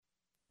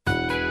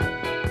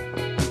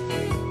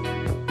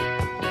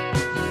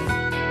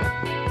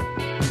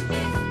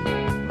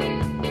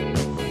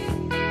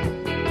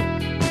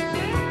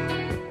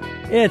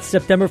It's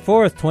September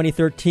 4th,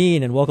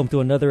 2013, and welcome to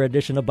another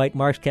edition of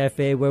Bytemarks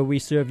Cafe, where we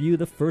serve you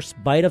the first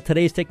bite of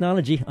today's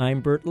technology. I'm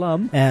Bert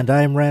Lum. And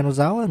I'm Ran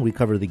Ozawa, and we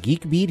cover the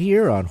Geek Beat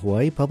here on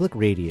Hawaii Public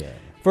Radio.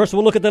 First,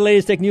 we'll look at the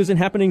latest tech news and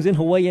happenings in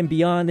Hawaii and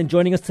beyond. And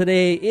joining us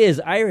today is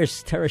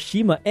Iris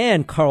Terashima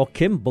and Carl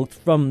Kim, both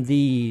from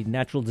the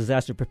Natural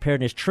Disaster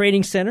Preparedness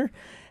Training Center.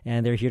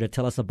 And they're here to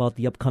tell us about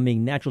the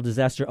upcoming Natural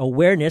Disaster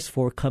Awareness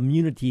for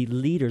Community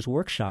Leaders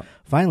workshop.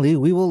 Finally,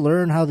 we will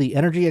learn how the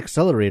Energy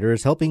Accelerator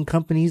is helping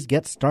companies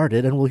get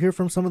started, and we'll hear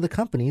from some of the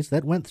companies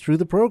that went through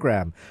the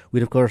program.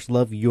 We'd, of course,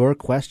 love your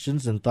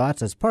questions and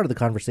thoughts as part of the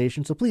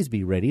conversation, so please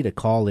be ready to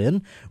call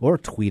in or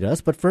tweet us.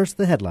 But first,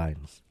 the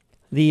headlines.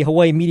 The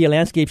Hawaii media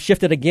landscape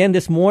shifted again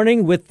this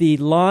morning with the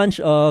launch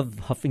of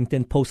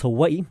Huffington Post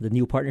Hawaii, the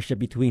new partnership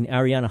between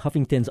Arianna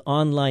Huffington's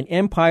online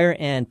empire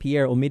and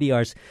Pierre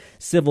Omidyar's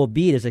Civil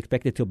Beat is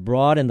expected to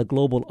broaden the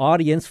global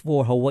audience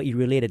for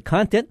Hawaii-related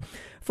content.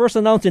 First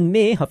announced in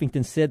May,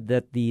 Huffington said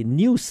that the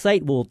new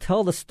site will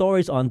tell the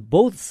stories on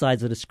both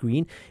sides of the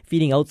screen,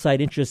 feeding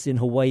outside interests in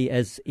Hawaii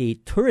as a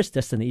tourist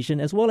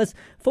destination, as well as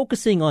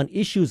focusing on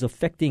issues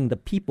affecting the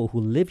people who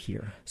live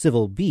here.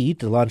 Civil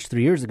Beat, launched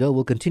 3 years ago,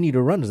 will continue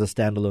to run as a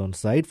standalone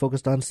site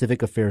focused on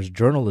civic affairs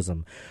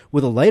journalism.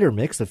 With a lighter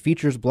mix of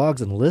features,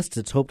 blogs, and lists,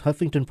 it's hoped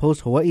Huffington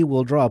Post Hawaii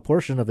will draw a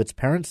portion of its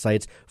parent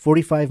site's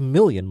 45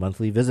 million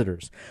monthly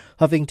visitors.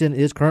 Huffington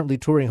is currently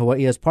touring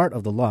Hawaii as part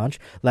of the launch.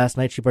 Last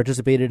night, she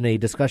participated in a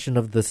discussion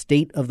of the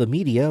state of the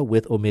media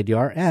with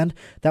Omidyar, and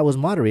that was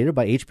moderated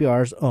by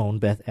HBR's own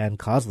Beth Ann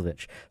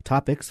Kozlovich.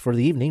 Topics for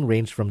the evening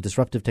ranged from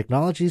disruptive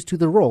technologies to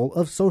the role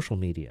of social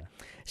media.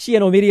 She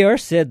and Omidyar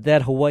said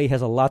that Hawaii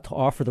has a lot to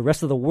offer the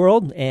rest of the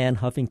world, and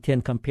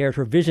Huffington compared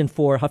her vision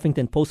for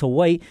Huffington Post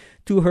Hawaii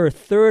to her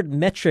third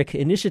metric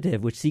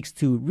initiative, which seeks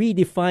to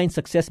redefine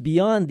success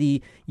beyond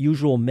the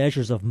usual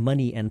measures of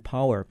money and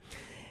power.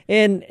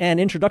 In an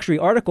introductory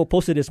article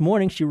posted this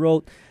morning, she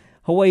wrote,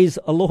 Hawaii's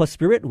aloha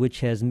spirit,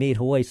 which has made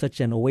Hawaii such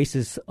an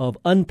oasis of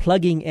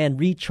unplugging and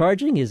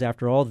recharging, is,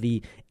 after all,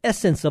 the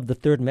essence of the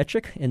third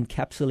metric,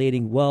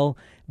 encapsulating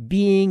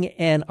well-being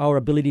and our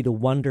ability to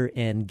wonder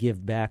and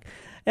give back.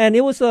 And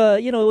it was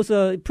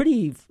a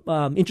pretty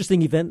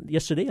interesting event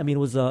yesterday. I mean, it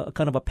was a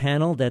kind of a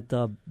panel that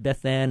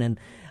Beth Ann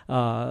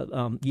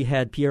and you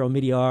had Pierre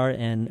Omidyar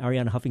and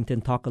Arianna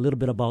Huffington talk a little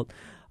bit about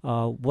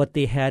what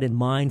they had in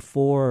mind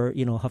for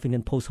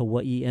Huffington Post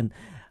Hawaii. And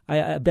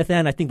Beth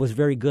Ann, I think, was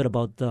very good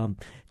about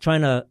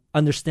trying to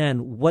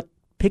understand what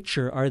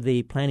picture are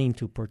they planning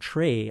to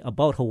portray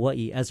about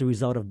Hawaii as a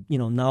result of,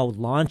 now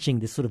launching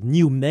this sort of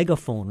new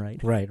megaphone, right?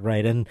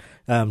 Right. And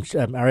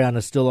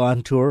Arianna's still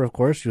on tour, of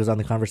course. She was on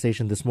The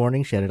Conversation this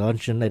morning. She had a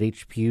luncheon at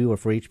HPU or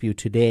for HPU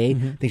today.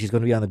 Mm-hmm. I think she's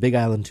going to be on the Big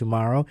Island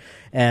tomorrow.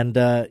 And,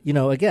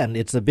 again,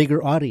 it's a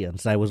bigger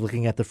audience. I was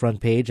looking at the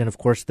front page, and, of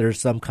course, there's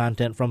some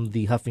content from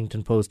the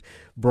Huffington Post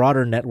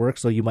broader network.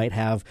 So you might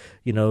have,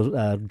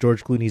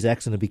 George Clooney's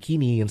ex in a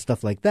bikini and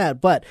stuff like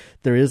that. But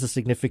there is a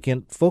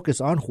significant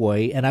focus on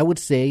Hawaii, and I would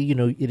say,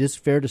 it is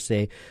fair to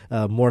say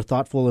more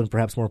thoughtful and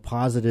perhaps more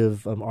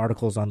positive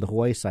articles on the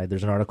Hawaii side.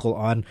 There's an article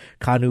on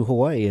Kanu,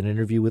 Hawaii, an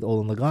interview with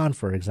Olin Lagan,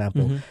 for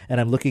example. Mm-hmm. And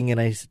I'm looking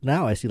and I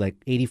see like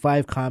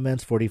 85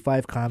 comments,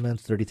 45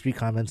 comments, 33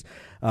 comments,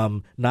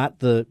 not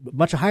the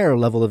much higher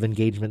level of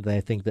engagement than I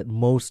think that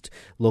most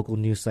local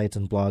news sites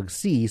and blogs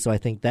see. So I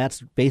think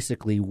that's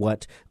basically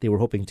what they were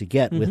hoping to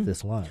get with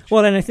this launch.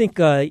 Well, and I think,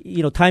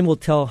 time will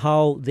tell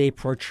how they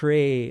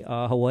portray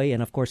Hawaii.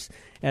 And of course,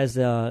 as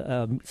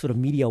sort of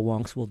media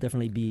wonks, will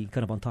definitely be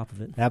kind of on top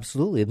of it.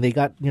 Absolutely. And they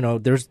got,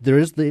 there is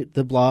the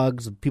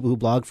blogs, people who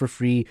blog for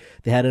free.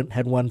 They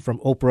had one from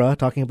Oprah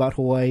talking about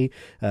Hawaii,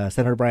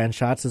 Senator Brian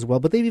Schatz as well.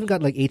 But they've even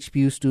got like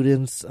HBU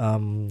students,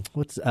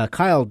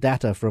 Kyle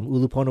Data from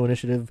Ulupono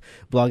Initiative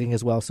blogging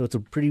as well. So it's a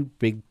pretty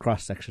big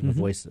cross-section of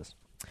voices.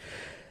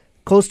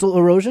 Coastal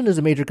erosion is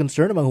a major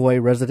concern among Hawaii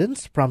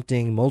residents,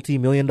 prompting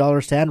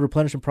multi-million-dollar sand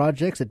replenishment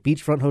projects at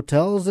beachfront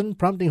hotels and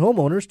prompting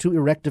homeowners to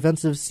erect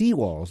defensive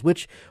seawalls,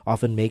 which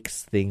often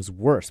makes things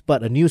worse.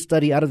 But a new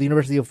study out of the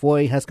University of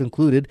Hawaii has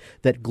concluded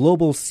that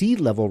global sea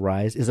level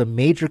rise is a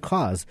major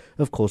cause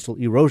of coastal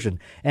erosion.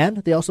 And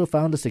they also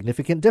found a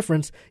significant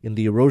difference in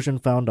the erosion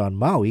found on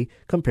Maui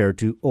compared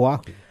to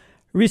Oahu.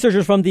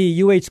 Researchers from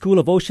the UH School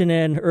of Ocean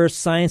and Earth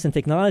Science and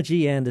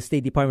Technology and the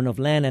State Department of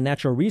Land and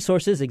Natural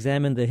Resources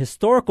examined the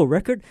historical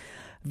record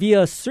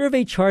via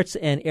survey charts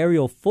and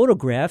aerial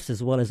photographs,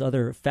 as well as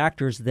other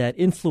factors that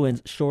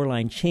influence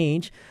shoreline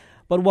change.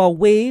 But while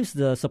waves,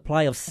 the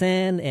supply of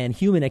sand, and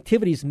human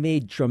activities may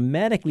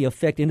dramatically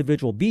affect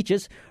individual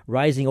beaches,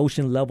 rising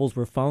ocean levels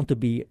were found to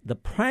be the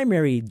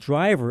primary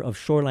driver of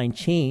shoreline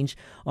change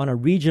on a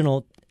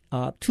regional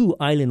to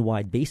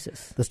island-wide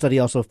basis. The study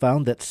also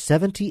found that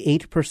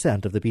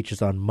 78% of the beaches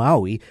on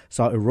Maui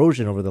saw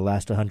erosion over the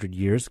last 100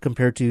 years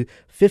compared to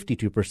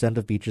 52%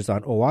 of beaches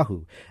on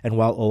Oahu. And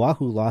while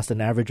Oahu lost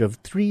an average of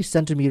 3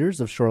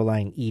 centimeters of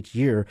shoreline each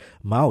year,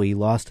 Maui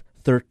lost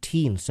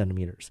 13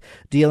 centimeters.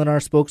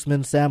 DLNR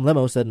spokesman Sam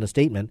Lemo said in a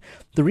statement,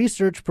 "The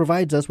research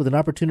provides us with an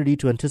opportunity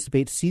to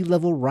anticipate sea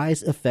level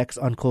rise effects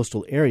on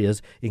coastal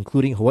areas,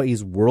 including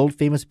Hawaii's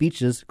world-famous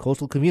beaches,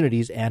 coastal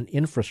communities, and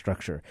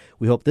infrastructure.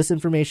 We hope this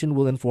information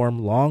will inform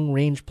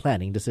long-range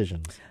planning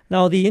decisions."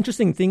 Now, the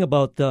interesting thing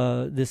about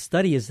this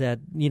study is that,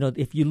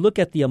 if you look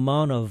at the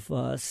amount of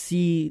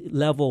sea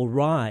level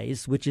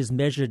rise, which is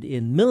measured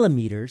in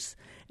millimeters,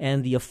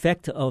 and the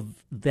effect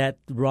of that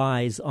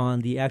rise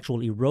on the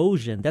actual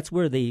erosion, that's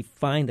where they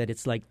find that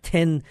it's like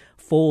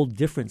 10-fold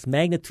difference,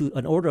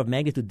 an order of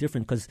magnitude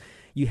different, because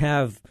you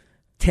have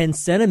 10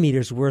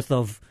 centimeters worth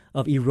of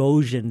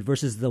erosion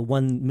versus the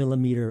 1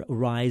 millimeter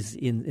rise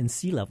in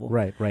sea level.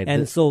 Right.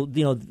 And so,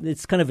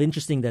 it's kind of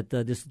interesting that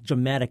this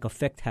dramatic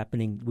effect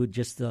happening with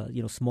just,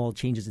 small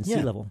changes in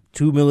sea level.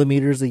 2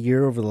 millimeters a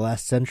year over the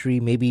last century,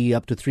 maybe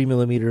up to 3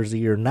 millimeters a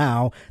year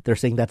now. They're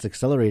saying that's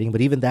accelerating, but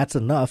even that's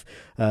enough,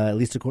 at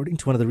least according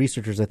to one of the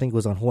researchers, I think it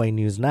was on Hawaii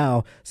News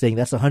Now, saying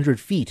that's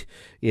 100 feet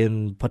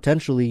in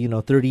potentially,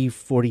 30,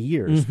 40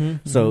 years.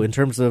 So in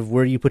terms of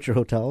where you put your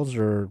hotels,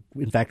 or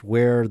in fact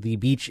where the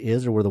beach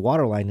is or where the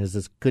water line is,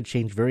 this could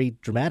change very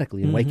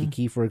dramatically. In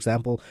Waikiki, for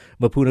example,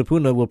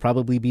 Mapunapuna will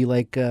probably be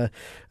like, a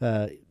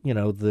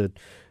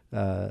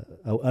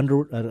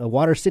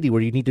water city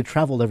where you need to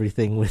travel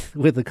everything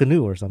with a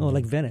canoe or something. Oh,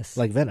 like Venice.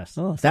 Like Venice.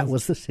 Oh, that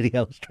was the city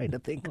I was trying to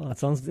think of. That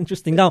sounds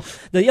interesting. Now,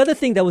 the other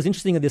thing that was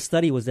interesting in this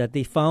study was that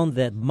they found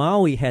that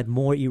Maui had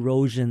more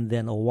erosion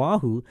than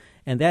Oahu,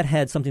 and that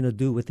had something to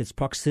do with its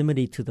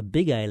proximity to the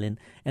Big Island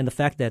and the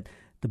fact that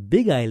the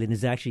Big Island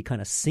is actually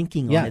kind of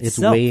sinking on itself. Yeah, it's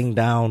weighing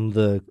down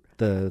the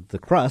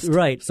crust.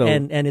 Right, so,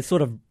 and it's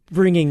sort of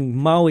bringing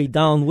Maui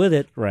down with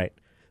it. Right.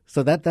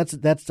 So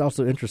that's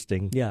also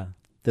interesting. Yeah.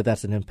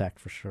 That's an impact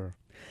for sure.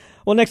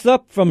 Well, next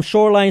up, from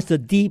shorelines to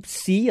deep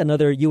sea,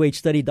 another UH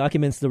study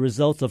documents the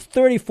results of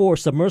 34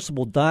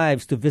 submersible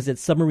dives to visit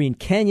submarine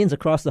canyons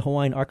across the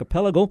Hawaiian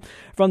archipelago.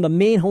 From the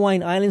main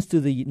Hawaiian Islands to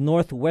the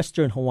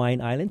northwestern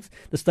Hawaiian Islands,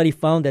 the study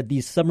found that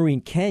these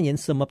submarine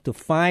canyons, some up to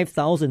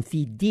 5,000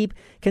 feet deep,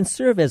 can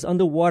serve as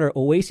underwater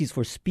oases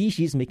for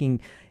species,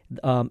 making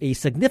a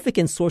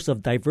significant source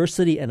of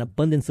diversity and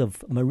abundance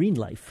of marine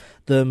life.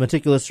 The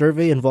meticulous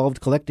survey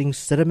involved collecting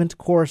sediment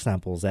core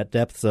samples at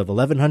depths of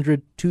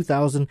 1,100,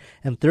 2,000,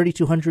 and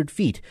 3,200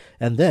 feet,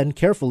 and then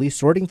carefully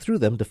sorting through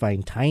them to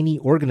find tiny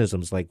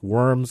organisms like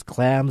worms,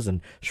 clams,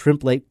 and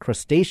shrimp-like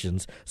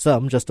crustaceans,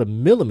 some just a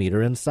millimeter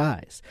in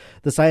size.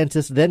 The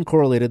scientists then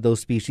correlated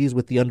those species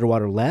with the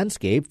underwater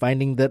landscape,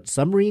 finding that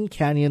submarine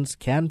canyons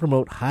can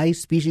promote high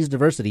species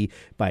diversity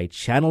by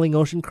channeling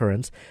ocean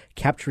currents,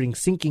 capturing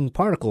sinking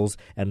particles,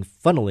 and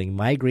funneling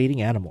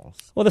migrating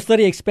animals. Well, the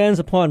study expands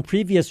upon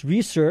previous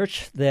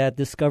research that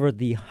discovered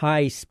the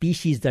high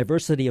species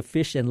diversity of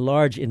fish and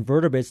large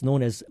invertebrates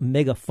known as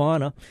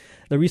megafauna.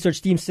 The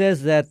research team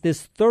says that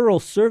this thorough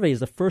survey is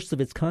the first of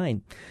its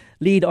kind.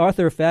 Lead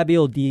author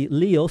Fabio Di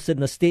Leo said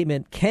in a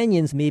statement,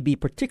 canyons may be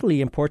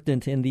particularly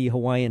important in the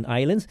Hawaiian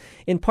Islands,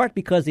 in part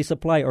because they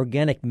supply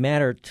organic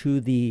matter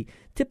to the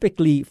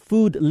typically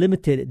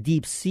food-limited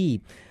deep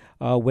sea.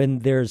 When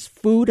there's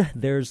food,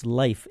 there's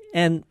life.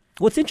 And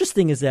what's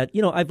interesting is that,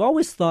 I've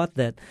always thought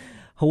that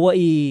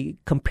Hawaii,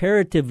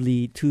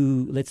 comparatively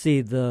to, let's say,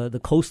 the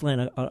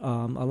coastline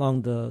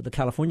along the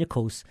California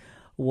coast,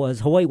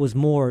 Hawaii was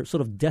more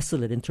sort of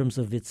desolate in terms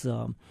of its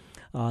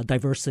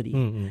diversity.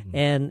 Mm-hmm.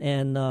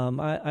 And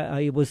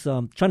I was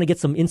trying to get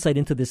some insight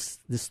into this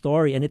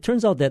story, and it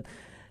turns out that,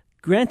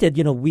 granted,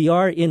 we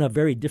are in a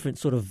very different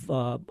sort of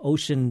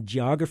ocean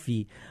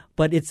geography,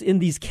 but it's in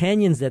these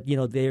canyons that,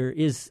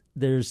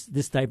 there's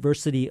this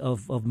diversity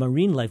of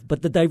marine life.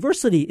 But the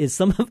diversity is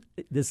some of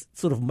this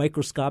sort of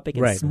microscopic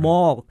and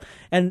small.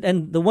 Right.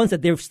 And the ones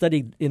that they've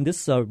studied in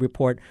this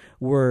report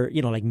were,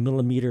 like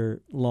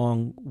millimeter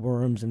long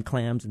worms and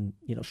clams and,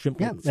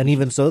 shrimp. Yeah, and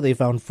even so, they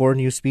found 4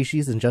 new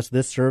species in just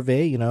this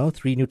survey,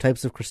 3 new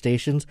types of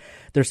crustaceans.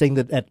 They're saying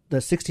that at the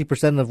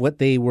 60% of what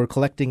they were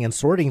collecting and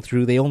sorting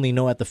through, they only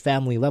know at the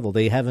family level.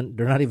 They're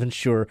not even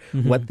sure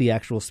what the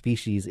actual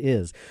species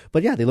is.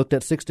 But yeah, they looked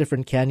at 6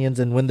 different canyons,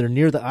 and when they're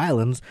near the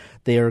islands,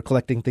 they are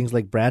collecting things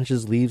like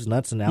branches, leaves,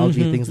 nuts, and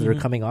algae, things that are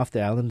coming off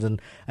the islands. And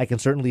I can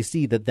certainly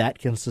see that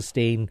can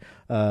sustain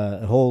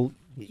a whole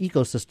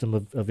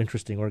ecosystem of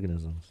interesting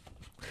organisms.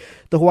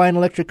 The Hawaiian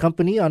Electric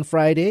Company on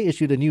Friday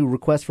issued a new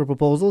request for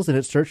proposals in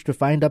its search to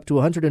find up to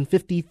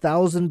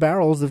 150,000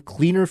 barrels of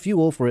cleaner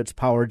fuel for its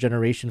power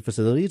generation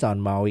facilities on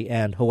Maui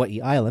and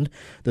Hawaii Island.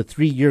 The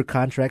 3-year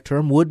contract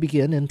term would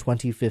begin in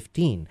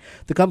 2015.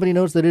 The company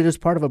notes that it is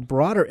part of a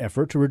broader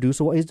effort to reduce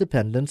Hawaii's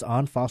dependence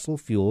on fossil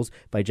fuels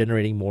by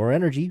generating more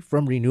energy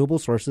from renewable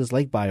sources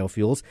like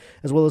biofuels,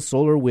 as well as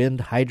solar, wind,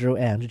 hydro,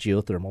 and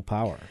geothermal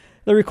power.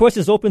 The request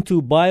is open to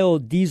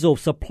biodiesel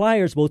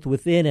suppliers both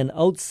within and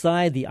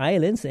outside the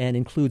islands and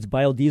includes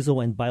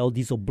biodiesel and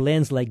biodiesel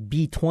blends like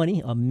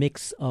B20, a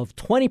mix of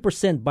 20%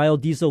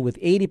 biodiesel with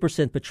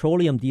 80%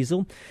 petroleum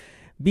diesel.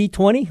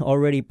 B20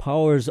 already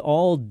powers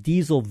all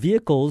diesel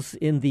vehicles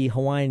in the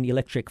Hawaiian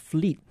Electric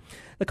fleet.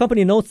 The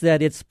company notes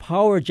that its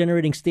power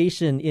generating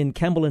station in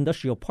Campbell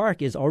Industrial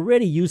Park is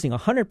already using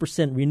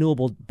 100%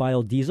 renewable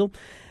biodiesel,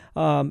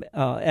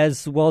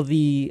 as well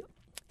the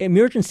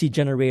emergency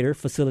generator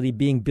facility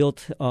being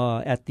built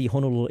at the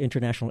Honolulu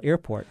International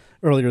Airport.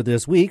 Earlier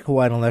this week,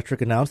 Hawaiian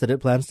Electric announced that it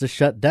plans to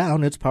shut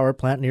down its power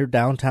plant near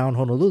downtown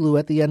Honolulu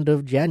at the end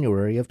of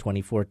January of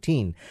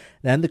 2014.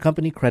 Then the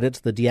company credits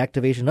the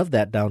deactivation of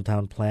that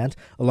downtown plant,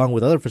 along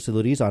with other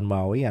facilities on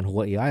Maui and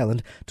Hawaii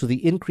Island, to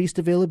the increased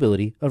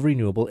availability of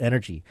renewable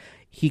energy.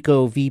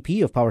 HECO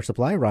VP of Power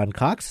Supply, Ron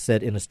Cox,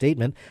 said in a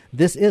statement,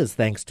 "This is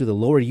thanks to the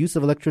lower use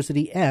of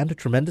electricity and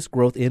tremendous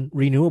growth in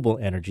renewable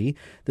energy.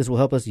 This will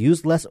help us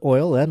use less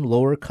oil and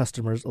lower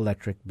customers'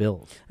 electric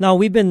bills." Now,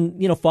 we've been,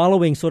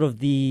 following sort of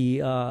the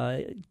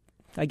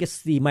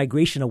the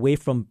migration away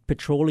from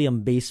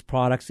petroleum-based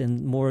products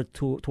and more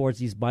towards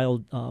these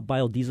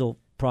biodiesel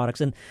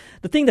products. And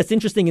the thing that's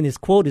interesting in this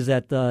quote is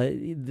that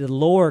the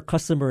lower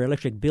customer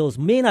electric bills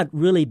may not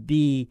really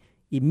be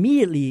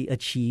immediately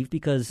achieved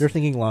because they're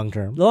thinking long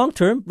term. Long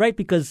term, right?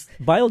 Because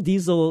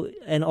biodiesel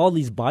and all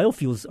these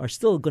biofuels are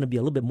still going to be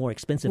a little bit more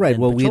expensive than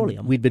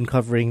petroleum. We'd been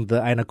covering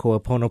the Aina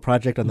Ko'apono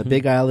project on the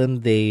Big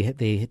Island.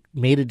 They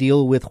made a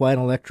deal with Hawaiian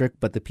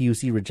Electric, but the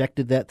PUC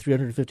rejected that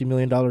 $350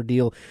 million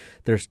deal.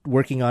 They're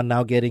working on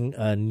now getting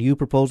a new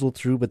proposal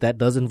through, but that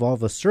does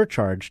involve a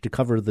surcharge to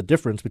cover the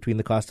difference between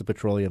the cost of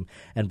petroleum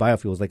and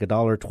biofuels, like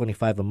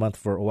 $1.25 a month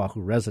for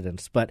Oahu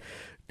residents. But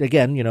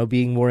again,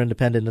 being more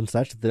independent and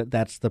such,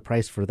 that's the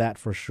price for that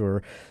for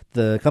sure.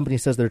 The company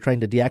says they're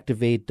trying to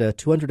deactivate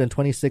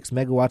 226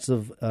 megawatts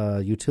of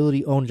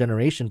utility-owned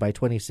generation by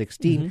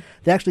 2016.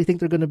 They actually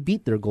think they're going to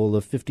beat their goal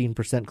of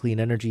 15%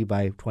 clean energy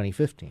by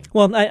 2015.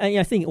 Well,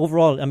 I think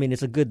overall,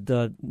 it's a good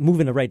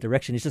move in the right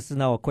direction. It's just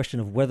now a question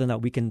of whether or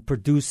not we can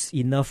produce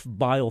enough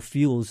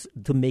biofuels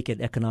to make it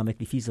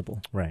economically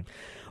feasible. Right.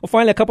 Well,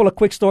 finally, a couple of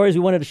quick stories we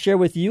wanted to share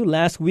with you.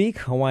 Last week,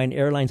 Hawaiian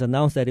Airlines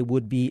announced that it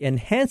would be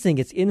enhancing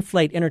its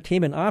in-flight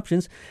entertainment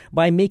options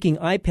by making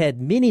iPad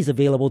minis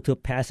available to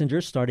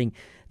passengers. Starting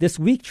this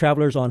week,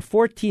 travelers on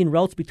 14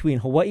 routes between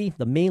Hawaii,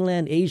 the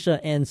mainland, Asia,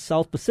 and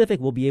South Pacific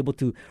will be able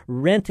to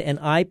rent an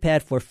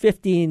iPad for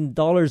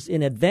 $15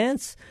 in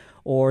advance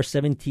or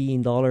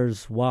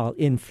 $17 while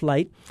in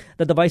flight.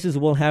 The devices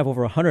will have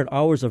over 100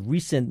 hours of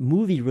recent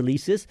movie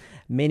releases,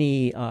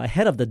 many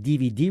ahead of the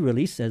DVD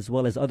release, as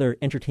well as other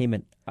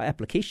entertainment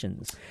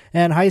applications.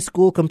 And high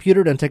school computer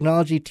and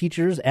technology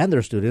teachers and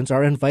their students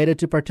are invited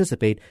to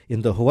participate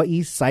in the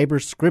Hawaii Cyber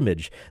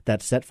Scrimmage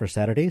that's set for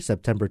Saturday,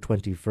 September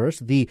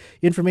 21st. The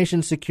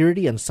Information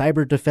Security and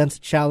Cyber Defense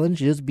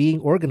Challenge is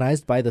being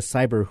organized by the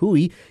Cyber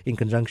Hui in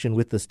conjunction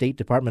with the State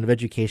Department of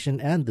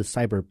Education and the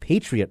Cyber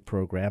Patriot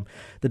program.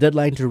 The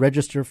deadline to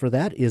register for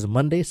that is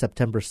Monday,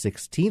 September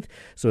 16th.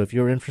 So if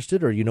you're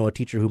interested or you know a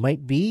teacher who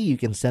might be, you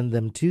can send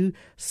them to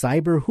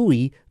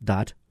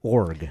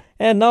cyberhui.org.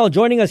 And now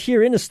joining us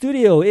here in the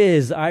studio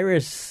is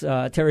Iris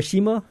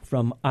Terashima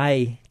from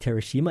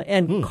iTerashima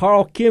and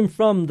Carl Kim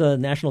from the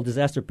National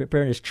Disaster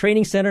Preparedness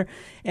Training Center.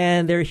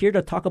 And they're here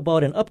to talk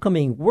about an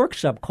upcoming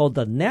workshop called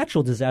the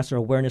Natural Disaster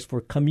Awareness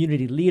for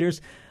Community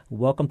Leaders.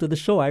 Welcome to the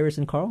show, Iris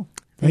and Carl.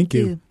 Thank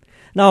you.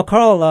 Now,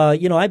 Carl,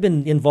 I've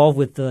been involved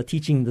with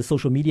teaching the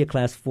social media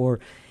class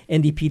for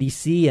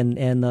NDPDC,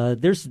 and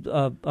there's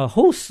a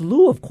whole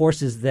slew of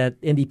courses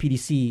that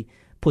NDPDC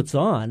puts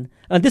on.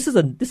 This is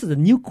a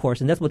new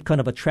course, and that's what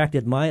kind of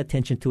attracted my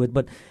attention to it.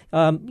 But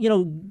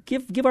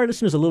give our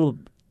listeners a little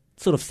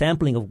sort of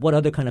sampling of what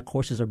other kind of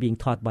courses are being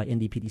taught by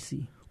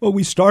NDPDC. Well,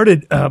 we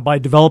started by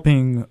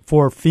developing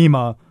for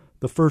FEMA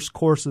the first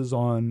courses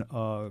on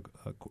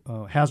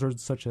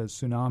hazards such as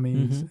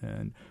tsunamis,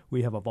 and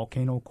we have a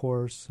volcano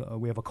course.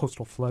 We have a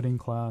coastal flooding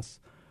class.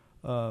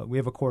 We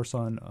have a course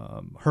on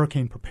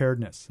hurricane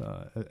preparedness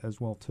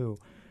as well, too.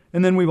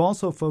 And then we've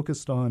also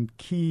focused on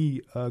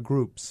key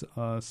groups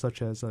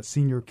such as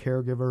senior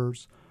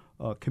caregivers,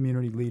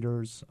 community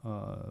leaders,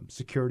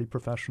 security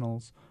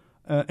professionals.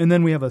 And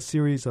then we have a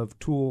series of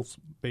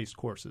tools-based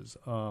courses,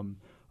 a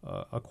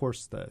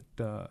course that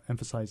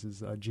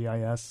emphasizes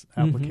GIS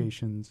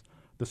applications,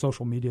 the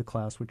social media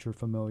class, which you're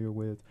familiar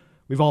with.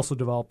 We've also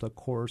developed a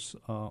course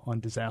on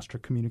disaster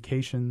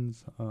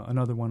communications,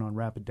 another one on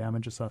rapid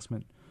damage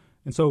assessment.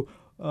 And so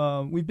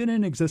we've been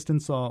in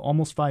existence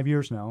almost 5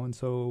 years now, and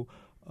so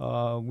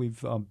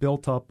we've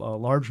built up a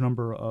large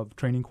number of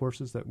training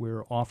courses that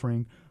we're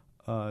offering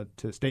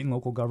to state and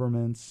local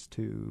governments,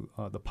 to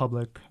the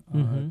public,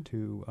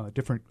 to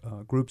different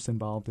groups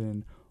involved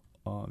in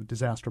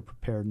disaster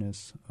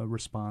preparedness,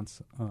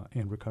 response,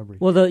 and recovery.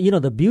 Well,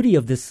 the beauty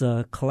of this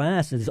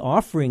class, this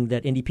offering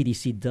that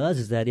NDPDC does,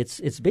 is that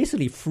it's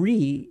basically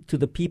free to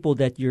the people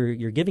that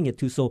you're giving it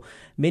to. So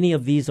many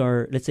of these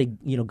are, let's say,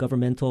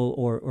 governmental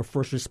or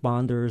first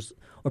responders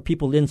or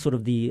people in sort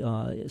of the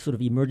sort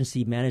of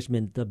emergency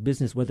management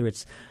business, whether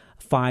it's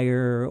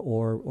fire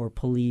or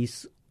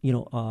police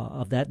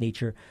of that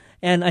nature.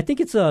 And I think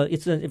it's a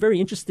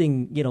very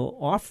interesting,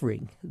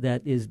 offering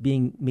that is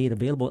being made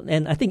available.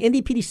 And I think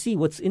NDPTC,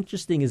 what's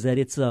interesting is that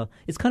it's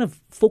kind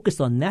of focused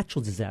on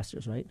natural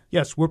disasters, right?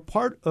 Yes, we're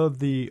part of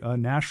the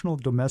National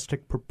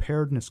Domestic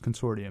Preparedness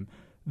Consortium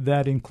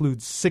that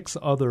includes 6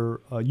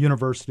 other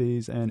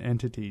universities and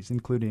entities,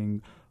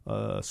 including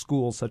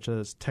schools such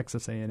as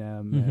Texas A&M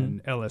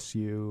and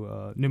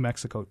LSU, New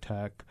Mexico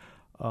Tech.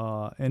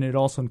 And it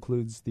also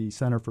includes the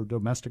Center for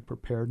Domestic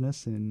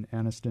Preparedness in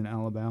Anniston,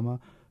 Alabama,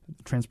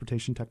 the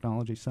Transportation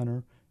Technology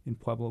Center in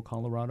Pueblo,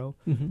 Colorado.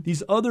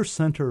 These other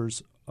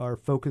centers are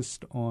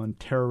focused on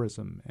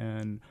terrorism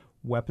and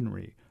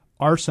weaponry.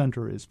 Our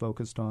center is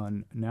focused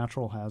on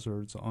natural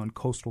hazards, on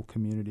coastal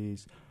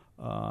communities,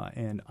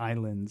 and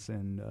islands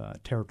and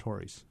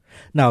territories.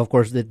 Now, of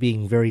course, that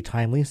being very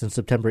timely, since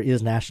September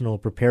is National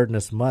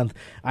Preparedness Month,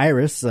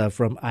 Iris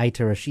from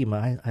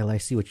iTerashima, I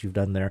see what you've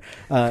done there.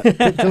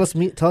 Tell us a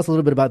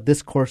little bit about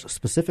this course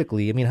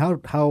specifically. I mean,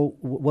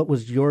 what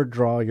was your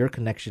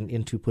connection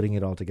into putting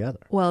it all together?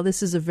 Well,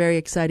 this is a very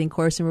exciting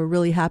course, and we're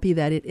really happy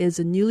that it is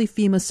a newly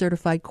FEMA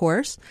certified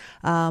course.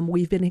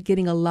 We've been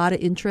getting a lot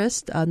of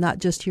interest, not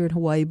just here in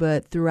Hawaii,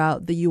 but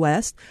throughout the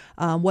U.S.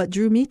 What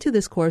drew me to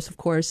this course, of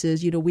course,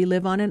 is, we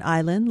live on an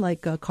island,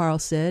 like Carl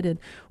said, and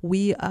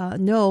we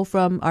know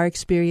from our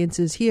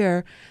experiences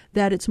here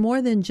that it's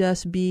more than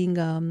just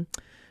being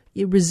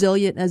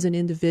resilient as an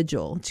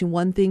individual. It's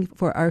one thing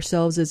for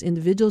ourselves as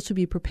individuals to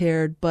be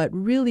prepared, but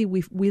really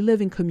we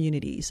live in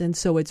communities. And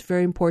so it's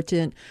very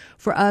important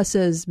for us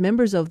as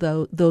members of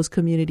those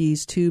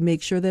communities to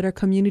make sure that our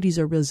communities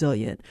are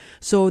resilient.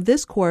 So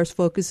this course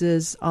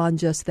focuses on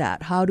just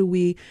that. How do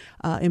we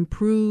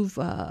improve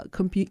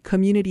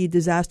community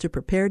disaster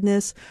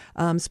preparedness?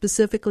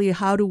 Specifically,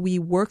 how do we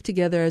work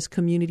together as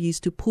communities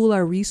to pool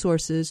our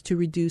resources to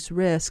reduce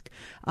risk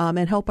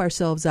and help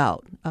ourselves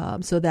out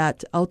so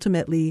that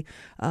ultimately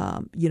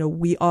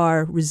we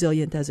are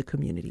resilient as a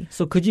community.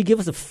 So could you give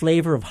us a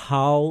flavor of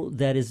how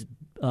that is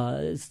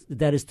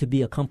to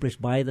be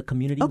accomplished by the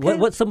community? Okay.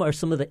 What are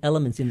some of the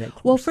elements in that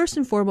course? Well, first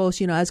and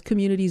foremost, as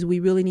communities, we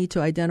really need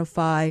to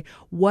identify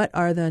what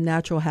are the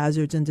natural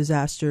hazards and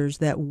disasters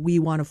that we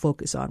want to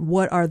focus on.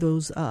 What are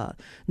those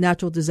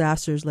natural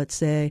disasters, let's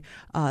say,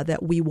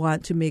 that we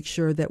want to make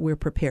sure that we're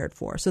prepared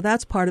for? So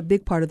that's a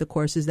big part of the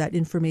course is that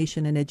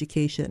information and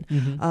education.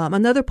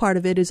 Another part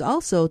of it is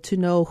also to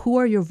know who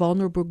are your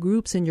vulnerable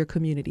groups in your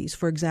communities.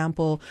 For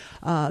example,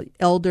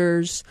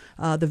 elders,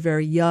 the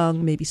very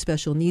young, maybe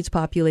special needs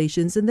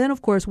populations. And then,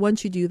 of course,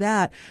 once you do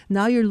that,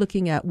 now you're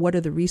looking at what are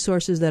the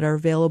resources that are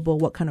available,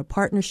 what kind of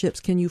partnerships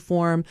can you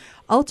form,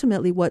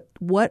 ultimately what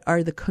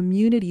are the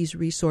community's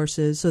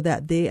resources so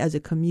that they as a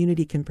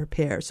community can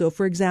prepare. So,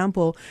 for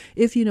example,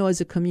 if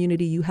as a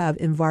community you have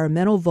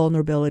environmental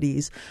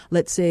vulnerabilities,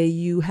 let's say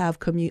you have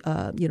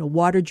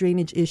water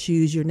drainage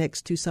issues, you're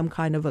next to some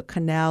kind of a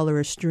canal or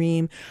a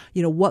stream,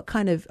 what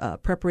kind of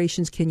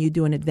preparations can you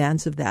do in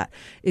advance of that?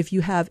 If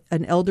you have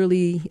an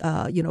elderly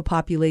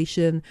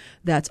population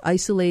that's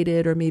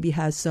isolated or maybe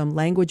has some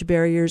language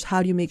barriers,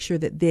 how do you make sure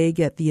that they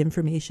get the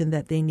information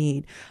that they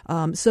need?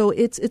 So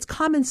it's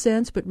common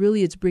sense, but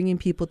really it's bringing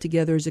people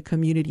together as a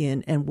community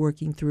and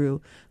working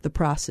through the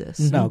process.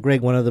 Now,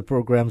 Greg, one of the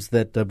programs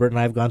that Bert and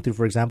I have gone through,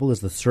 for example, is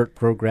the CERT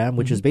program,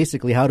 which is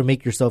basically how to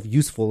make yourself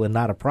useful and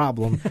not a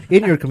problem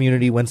in your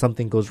community when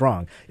something goes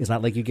wrong. It's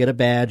not like you get a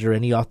badge or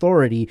any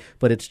authority,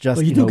 but it's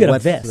just you do get a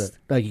vest.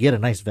 You get a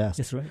nice vest.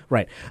 That's right.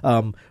 Right.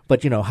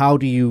 But how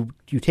do you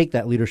take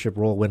that leadership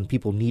role when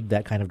people need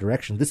that kind of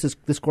direction?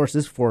 This course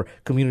is for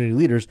community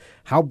leaders.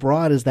 How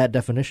broad is that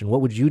definition? What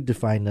would you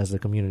define as a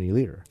community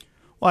leader?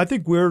 Well, I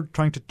think we're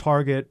trying to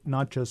target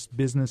not just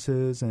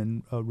businesses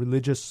and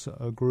religious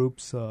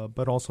groups,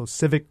 but also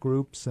civic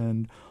groups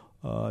and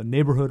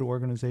neighborhood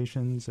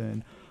organizations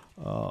and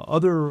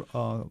other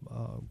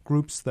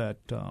groups that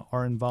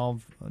are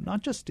involved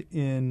not just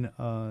in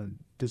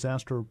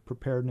disaster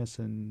preparedness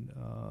and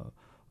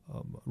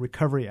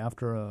recovery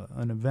after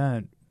an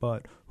event,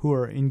 but who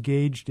are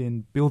engaged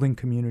in building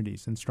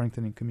communities and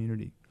strengthening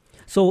community.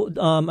 So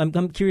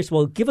I'm curious.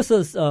 Well, give us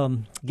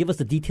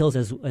the details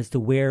as to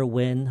where,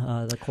 when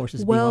the course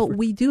is being offered. Well,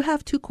 we do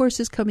have 2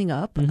 courses coming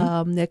up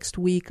next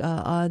week.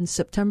 On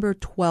September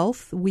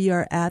 12th, we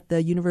are at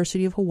the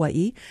University of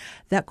Hawaii.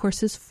 That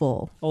course is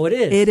full. Oh, it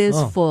is? It is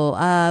full.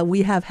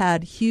 We have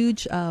had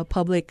huge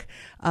public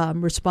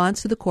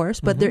response to the course,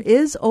 but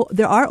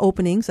there are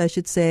openings, I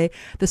should say.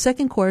 The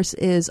second course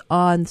is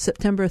on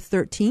September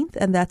 13th,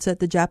 and that's at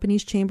the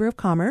Japanese Chamber of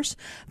Commerce.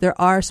 There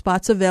are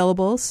spots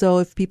available, so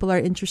if people are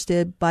interested,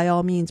 by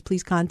all means,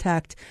 please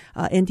contact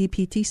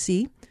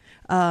NDPTC.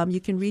 You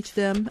can reach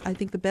them. I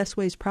think the best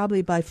way is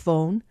probably by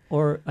phone.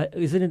 Or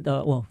isn't it,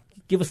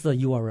 give us the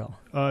URL.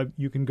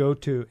 You can go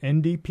to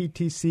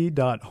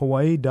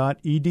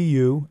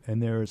ndptc.hawaii.edu,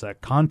 and there is a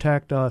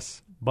Contact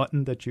Us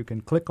button that you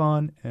can click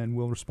on, and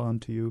we'll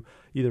respond to you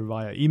either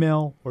via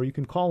email or you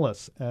can call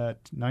us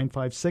at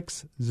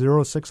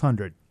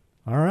 956-0600.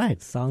 All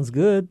right. Sounds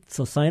good.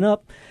 So sign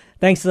up.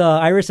 Thanks,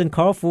 Iris and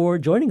Carl, for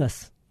joining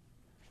us.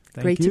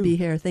 Thank Great you. to be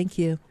here. Thank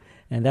you.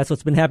 And that's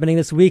what's been happening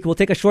this week. We'll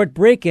take a short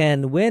break,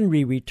 and when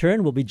we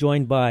return, we'll be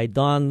joined by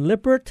Don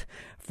Lippert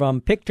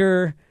from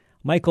Pictor,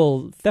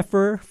 Michael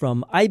Pfeffer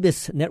from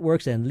IBIS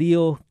Networks, and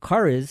Leo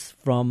Kariz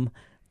from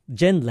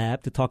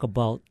GenLab to talk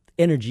about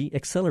Energy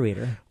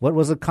Accelerator. What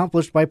was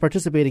accomplished by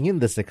participating in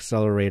this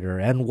accelerator,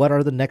 and what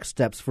are the next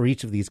steps for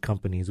each of these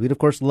companies? We'd, of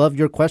course, love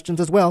your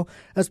questions as well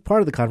as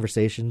part of the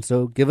conversation,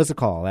 so give us a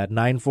call at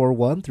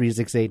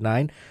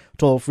 941-3689,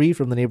 toll free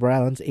from the neighbor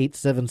islands,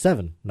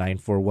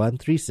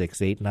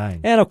 877-941-3689.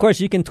 And, of course,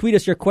 you can tweet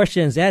us your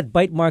questions at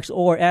Bytemarks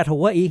or at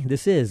Hawaii.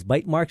 This is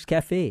Bytemarks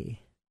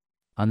Cafe.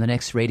 On the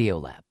next Radio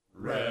Lab.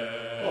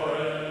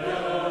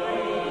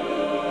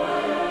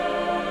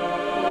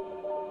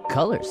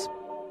 Colors.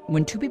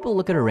 When two people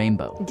look at a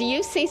rainbow, Do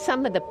you see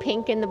some of the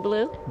pink in the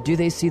blue? do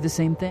they see the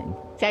same thing?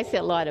 I see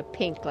a lot of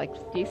pink. Like,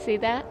 do you see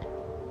that?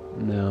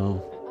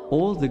 No.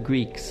 All the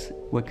Greeks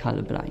were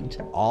colorblind.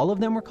 All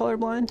of them were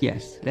colorblind?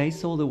 Yes, they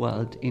saw the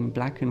world in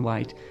black and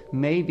white,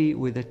 maybe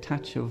with a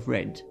touch of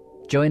red.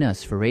 Join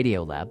us for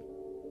Radio Lab.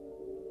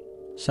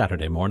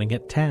 Saturday morning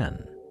at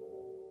 10.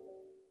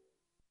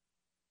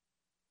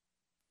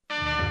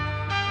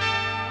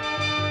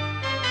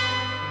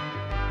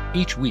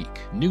 Each week,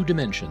 New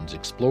Dimensions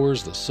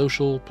explores the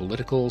social,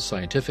 political,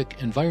 scientific,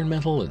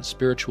 environmental, and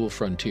spiritual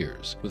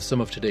frontiers with some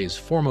of today's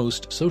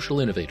foremost social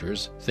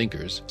innovators,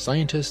 thinkers,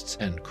 scientists,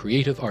 and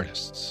creative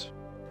artists.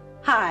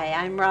 Hi,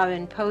 I'm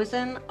Robin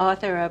Posen,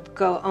 author of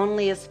Go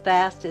Only as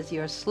Fast as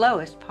Your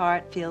Slowest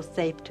Part Feels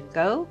Safe to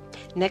Go.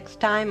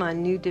 Next time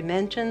on New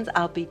Dimensions,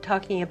 I'll be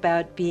talking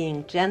about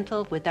being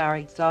gentle with our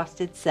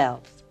exhausted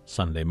selves.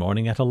 Sunday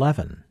morning at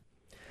 11.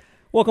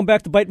 Welcome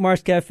back to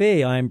Bytemarks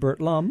Cafe. I'm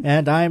Bert Lum.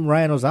 And I'm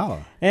Ryan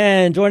Ozawa.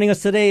 And joining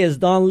us today is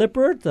Don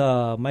Lippert,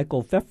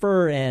 Michael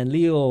Pfeffer, and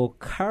Leo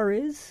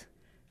Kariz.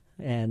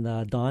 And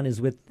Don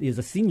is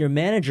a senior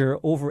manager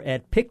over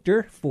at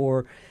Pictor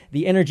for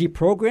the energy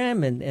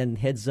program and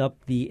heads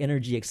up the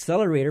Energy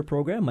Accelerator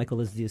program.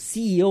 Michael is the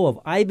CEO of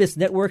IBIS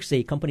Networks,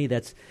 a company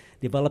that's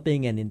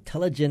developing an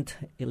intelligent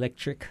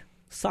electric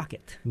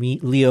socket.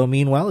 Leo,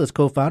 meanwhile, is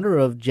co-founder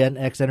of Gen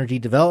X Energy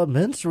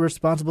Developments,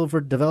 responsible for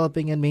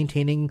developing and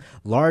maintaining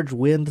large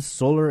wind,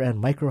 solar, and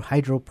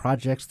micro-hydro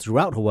projects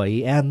throughout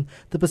Hawaii and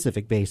the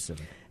Pacific Basin.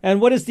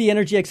 And what is the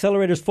Energy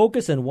Accelerator's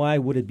focus, and why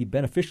would it be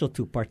beneficial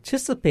to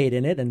participate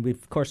in it? And we'd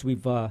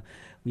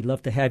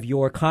love to have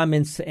your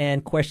comments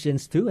and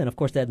questions too. And of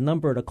course, that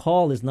number to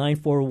call is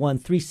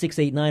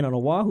 941-3689 on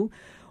Oahu,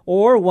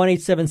 or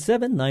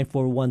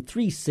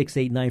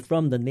 1-877-941-3689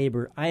 from the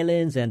neighbor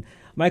islands. And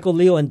Michael,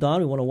 Leo, and Don,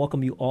 we want to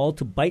welcome you all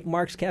to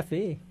Bytemarks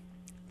Cafe.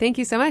 Thank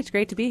you so much.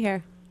 Great to be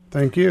here.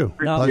 Thank you.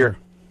 Pleasure.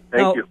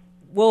 Thank you.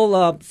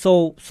 Well,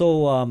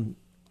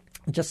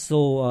 just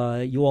so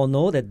you all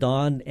know that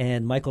Don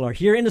and Michael are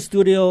here in the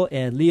studio,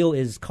 and Leo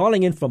is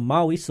calling in from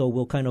Maui, so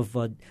we'll kind of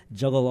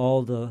juggle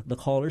all the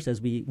callers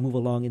as we move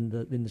along in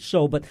the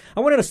show. But I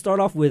wanted to start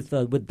off with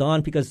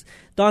Don, because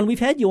Don, we've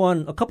had you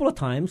on a couple of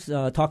times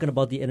talking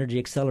about the Energy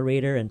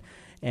Accelerator and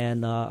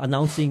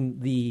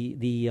announcing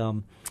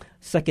the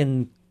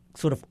second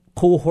sort of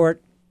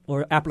cohort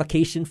or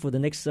application for the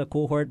next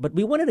cohort. But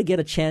we wanted to get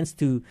a chance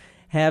to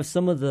have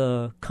some of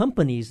the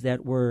companies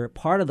that were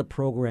part of the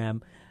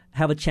program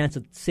have a chance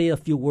to say a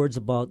few words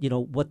about,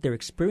 what their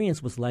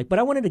experience was like. But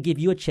I wanted to give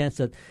you a chance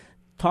to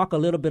talk a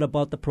little bit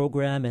about the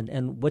program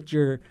and what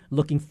you're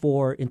looking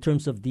for in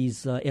terms of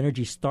these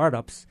energy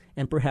startups,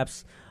 and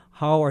perhaps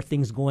how are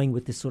things going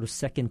with this sort of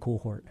second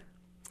cohort.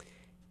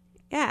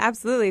 Yeah,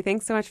 absolutely.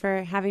 Thanks so much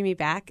for having me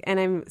back. And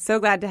I'm so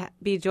glad to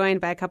be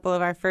joined by a couple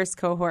of our first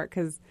cohort,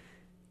 because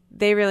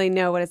they really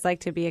know what it's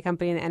like to be a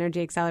company in the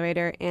Energy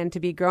Accelerator and to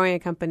be growing a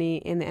company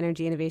in the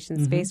energy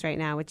innovation space right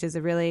now, which is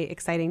a really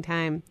exciting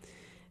time.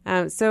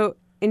 So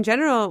in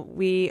general,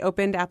 we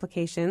opened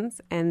applications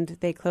and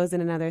they close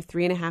in another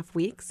 3.5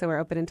 weeks. So we're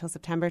open until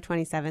September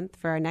 27th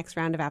for our next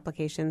round of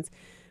applications.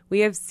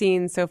 We have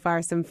seen so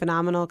far some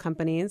phenomenal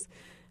companies.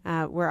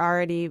 We're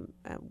already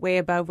way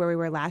above where we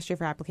were last year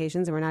for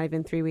applications, and we're not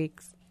even 3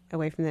 weeks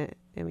away from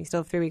and we still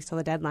have 3 weeks till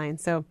the deadline.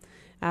 So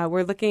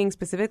we're looking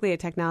specifically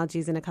at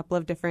technologies in a couple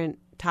of different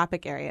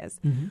topic areas.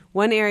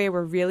 One area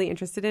we're really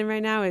interested in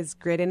right now is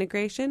grid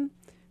integration.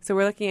 So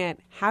we're looking at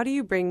how do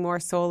you bring more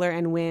solar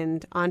and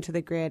wind onto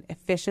the grid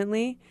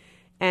efficiently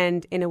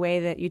and in a way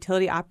that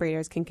utility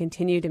operators can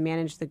continue to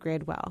manage the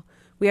grid well.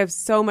 We have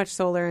so much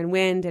solar and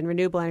wind and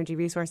renewable energy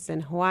resources in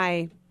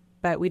Hawaii,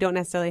 but we don't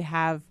necessarily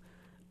have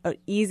an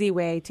easy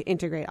way to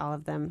integrate all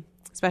of them,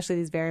 especially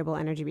these variable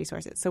energy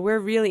resources. So we're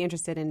really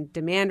interested in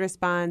demand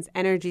response,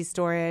 energy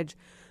storage,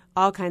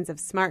 all kinds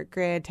of smart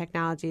grid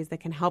technologies that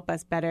can help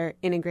us better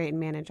integrate and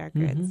manage our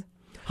grids.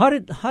 How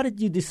did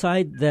you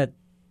decide that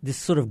this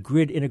sort of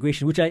grid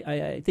integration, which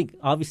I think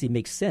obviously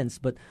makes sense,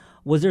 but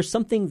was there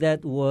something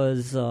that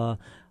was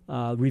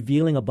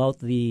revealing about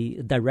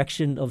the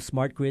direction of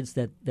smart grids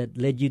that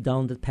led you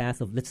down the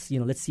path of let's see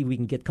if we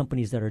can get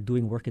companies that are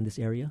doing work in this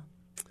area?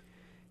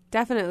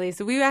 Definitely.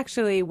 So we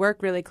actually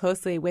work really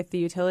closely with the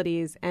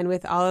utilities and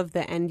with all of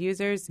the end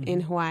users in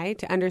Hawaii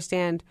to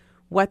understand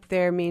what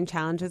their main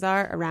challenges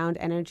are around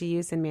energy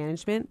use and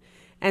management.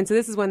 And so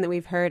this is one that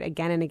we've heard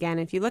again and again.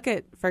 If you look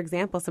at, for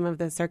example, some of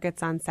the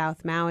circuits on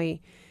South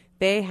Maui,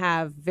 they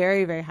have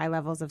very, very high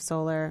levels of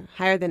solar,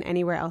 higher than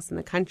anywhere else in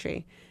the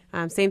country.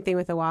 Same thing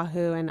with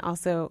Oahu and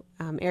also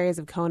areas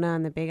of Kona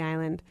on the Big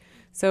Island.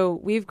 So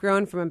we've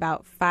grown from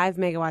about 5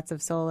 megawatts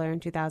of solar in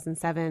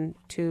 2007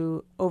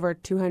 to over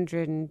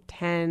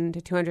 210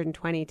 to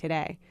 220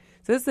 today.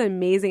 So this is an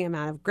amazing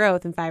amount of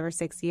growth in 5 or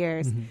 6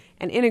 years. Mm-hmm.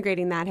 And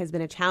integrating that has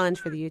been a challenge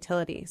for the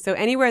utility. So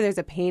anywhere there's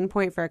a pain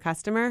point for a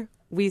customer,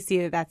 we see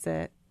that that's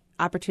a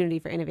opportunity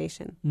for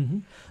innovation. Mm-hmm.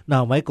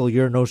 Now, Michael,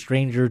 you're no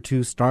stranger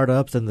to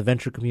startups and the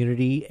venture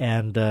community,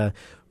 and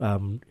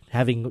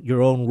having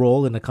your own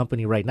role in a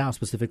company right now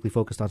specifically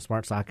focused on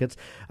smart sockets.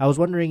 I was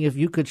wondering if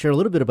you could share a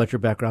little bit about your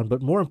background,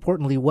 but more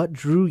importantly, what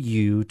drew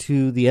you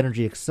to the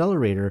Energy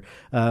Accelerator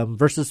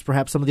versus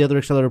perhaps some of the other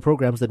accelerator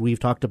programs that we've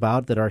talked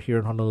about that are here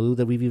in Honolulu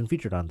that we've even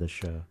featured on this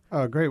show.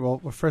 Great. Well,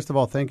 first of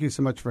all, thank you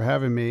so much for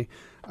having me.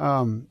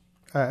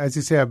 As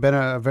you say, I've been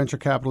a venture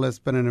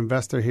capitalist, been an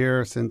investor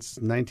here since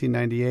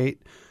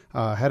 1998.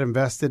 Had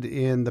invested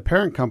in the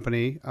parent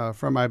company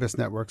from IBIS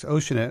Networks,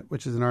 Oceanit,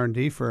 which is an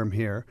R&D firm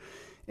here.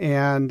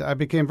 And I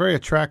became very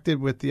attracted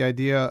with the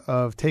idea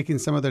of taking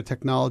some of their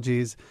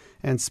technologies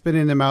and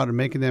spinning them out and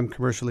making them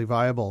commercially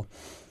viable.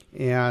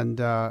 And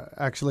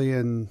actually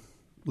in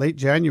late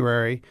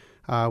January,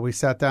 we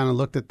sat down and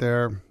looked at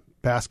their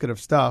basket of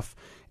stuff.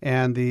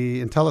 And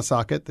the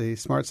IntelliSocket, the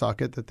smart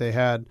socket that they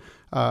had,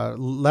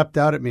 leapt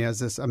out at me as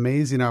this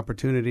amazing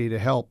opportunity to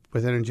help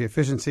with energy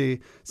efficiency,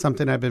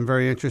 something I've been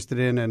very interested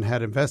in and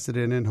had invested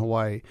in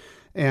Hawaii.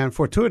 And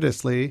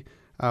fortuitously,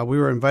 we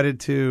were invited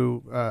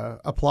to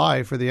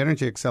apply for the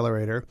Energy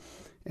Accelerator.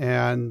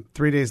 And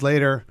 3 days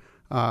later,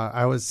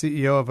 I was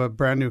CEO of a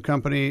brand new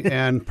company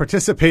and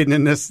participating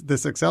in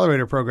this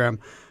accelerator program.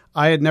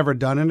 I had never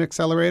done an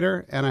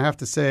accelerator, and I have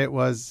to say it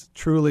was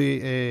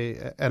truly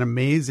an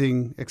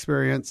amazing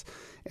experience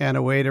and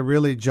a way to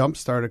really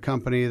jumpstart a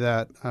company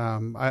that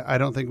I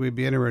don't think we'd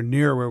be anywhere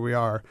near where we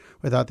are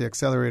without the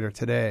accelerator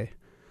today.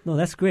 No,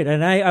 that's great.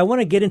 And I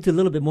want to get into a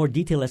little bit more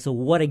detail as to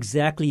what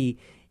exactly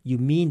you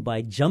mean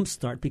by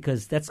jumpstart,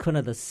 because that's kind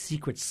of the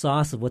secret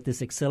sauce of what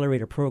this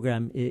accelerator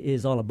program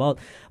is all about.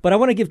 But I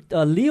want to give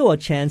Leo a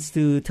chance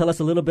to tell us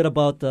a little bit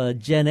about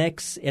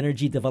GenX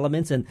Energy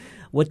Developments and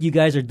what you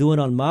guys are doing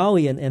on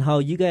Maui and how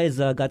you guys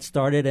got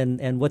started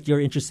and what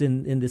your interest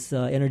in this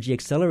energy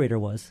accelerator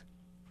was.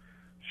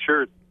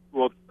 Sure.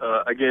 Well,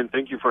 again,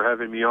 thank you for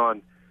having me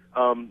on.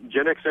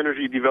 GenX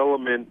Energy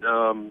Development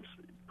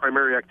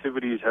primary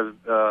activities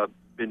have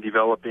been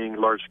developing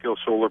large-scale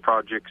solar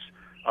projects,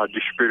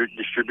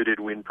 distributed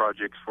wind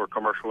projects for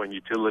commercial and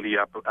utility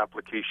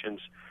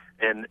applications,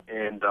 and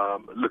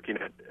looking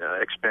at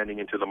expanding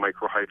into the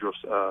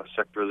microhydro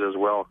sectors as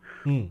well.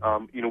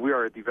 We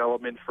are a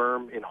development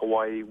firm in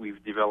Hawaii.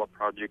 We've developed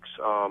projects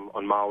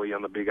on Maui,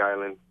 on the Big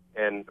Island,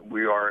 and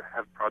we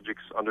have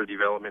projects under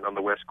development on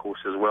the West Coast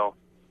as well.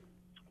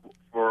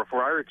 For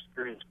our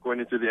experience going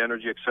into the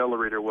Energy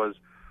Accelerator was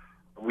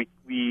we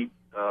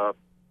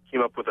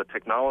came up with a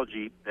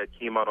technology that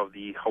came out of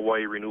the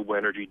Hawaii Renewable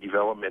Energy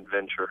Development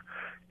Venture.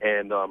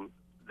 And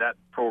that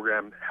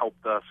program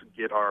helped us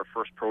get our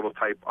first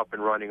prototype up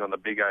and running on the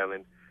Big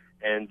Island.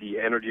 And the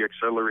Energy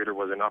Accelerator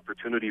was an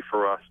opportunity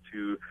for us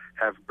to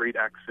have great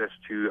access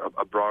to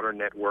a broader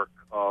network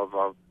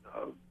of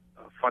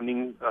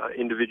funding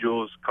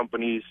individuals,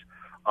 companies,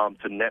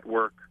 to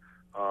network.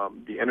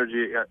 The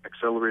Energy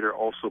Accelerator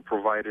also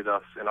provided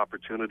us an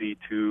opportunity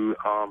to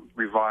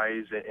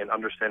revise and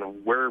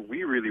understand where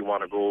we really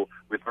want to go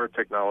with our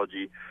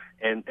technology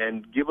and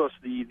give us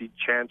the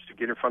chance to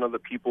get in front of the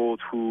people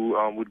who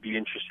would be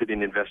interested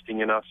in investing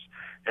in us.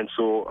 And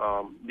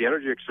so the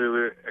Energy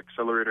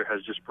Accelerator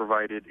has just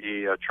provided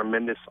a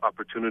tremendous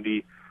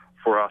opportunity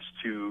for us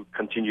to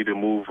continue to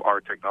move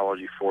our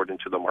technology forward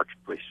into the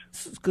marketplace.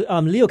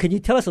 Leo, can you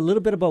tell us a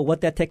little bit about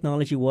what that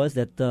technology was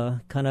that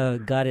kind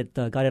of got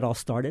it all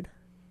started?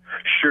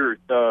 Sure.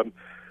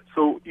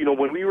 So,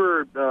 when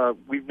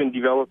we've been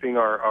developing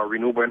our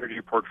renewable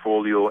energy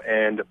portfolio,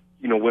 and,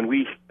 when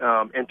we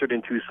entered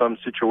into some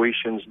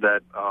situations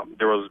that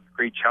there was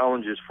great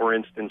challenges, for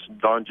instance,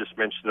 Don just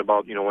mentioned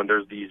about, when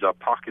there's these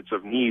pockets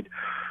of need.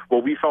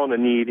 Well, we found a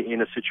need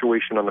in a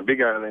situation on the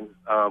Big Island.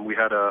 We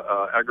had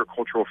a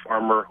agricultural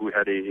farmer who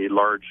had a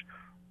large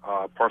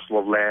parcel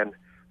of land,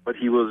 but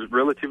he was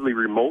relatively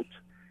remote,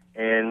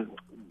 and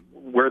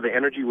where the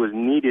energy was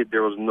needed,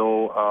 there was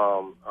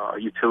no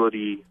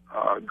utility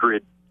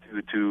grid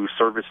to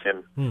service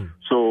him.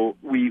 So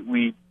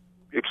we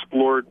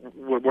explored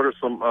what are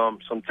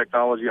some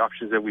technology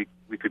options that we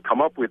could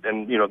come up with,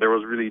 and there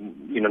was really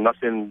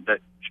nothing that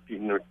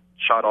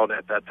shot out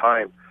at that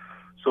time.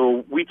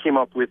 So we came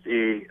up with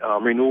a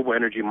renewable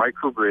energy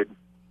microgrid,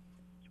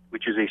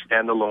 which is a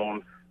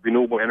standalone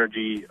renewable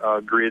energy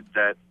grid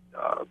that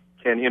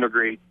can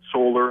integrate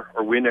solar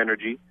or wind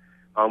energy.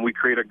 We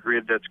create a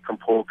grid that's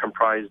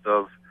comprised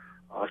of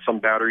some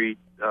battery,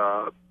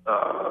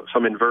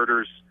 some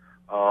inverters,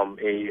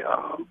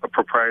 a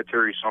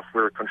proprietary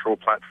software control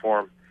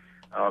platform,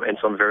 and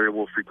some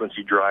variable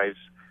frequency drives.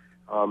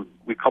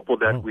 We couple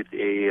that with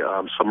a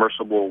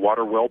submersible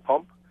water well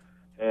pump,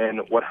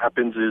 and what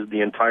happens is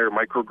the entire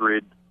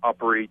microgrid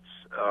operates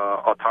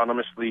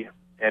autonomously,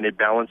 and it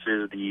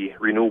balances the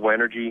renewable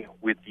energy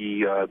with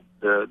the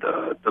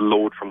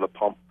load from the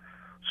pump.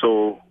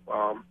 So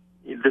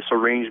this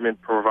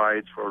arrangement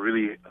provides for a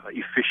really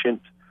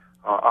efficient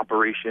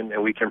operation,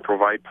 and we can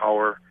provide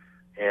power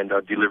and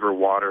deliver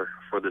water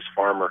for this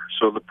farmer.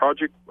 So the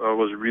project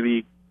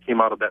came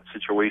out of that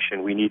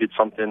situation. We needed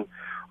something.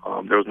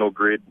 There was no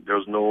grid. There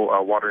was no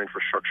water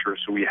infrastructure,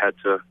 so we had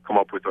to come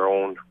up with our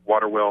own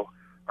water well,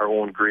 our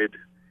own grid,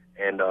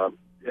 and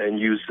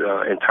use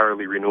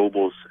entirely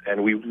renewables.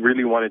 And we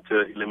really wanted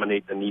to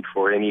eliminate the need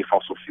for any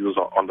fossil fuels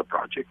on the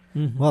project.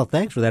 Mm-hmm. Well,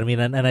 thanks for that. I mean,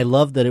 and I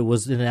love that it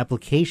was an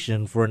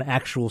application for an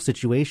actual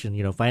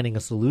situation, finding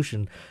a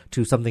solution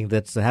to something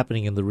that's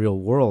happening in the real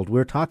world.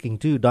 We're talking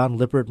to Don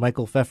Lippert,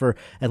 Michael Pfeffer,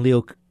 and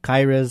Leo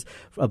Caires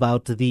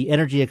about the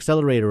Energy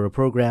Accelerator, a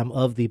program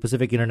of the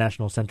Pacific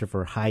International Center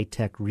for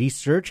High-Tech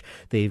Research.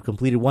 They've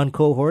completed one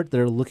cohort.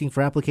 They're looking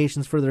for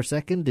applications for their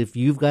second. If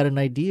you've got an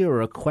idea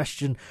or a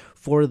question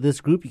for this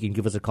group, you can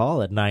give us a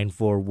call at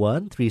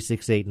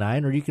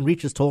 941-3689, or you can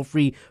reach us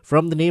toll-free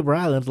from the neighbor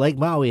islands like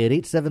Maui at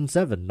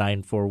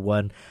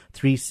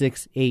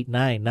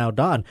 877-941-3689. Now,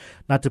 Don,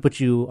 not to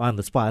put you on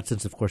the spot,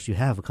 since, of course, you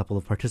have a couple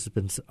of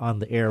participants on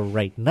the air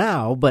right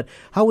now, but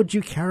how would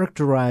you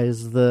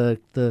characterize the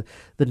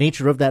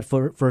nature of that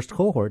first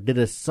cohort? Did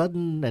a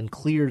sudden and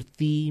clear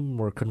theme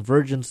or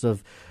convergence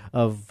of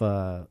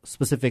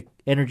specific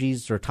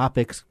energies or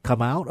topics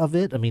come out of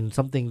it? I mean,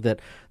 something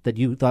that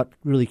you thought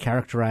really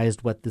characterized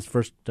what this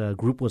first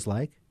group was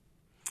like?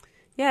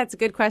 Yeah, it's a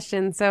good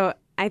question. So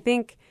I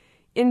think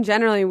in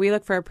general, we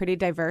look for a pretty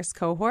diverse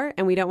cohort,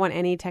 and we don't want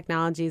any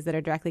technologies that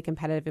are directly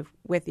competitive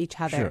with each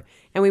other. Sure.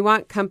 And we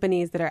want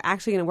companies that are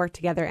actually going to work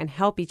together and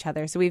help each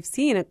other. So we've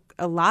seen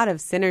a lot of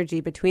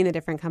synergy between the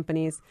different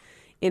companies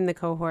in the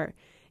cohort.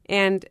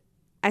 And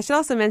I should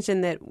also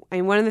mention that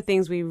one of the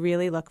things we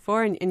really look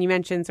for, and you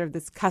mentioned sort of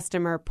this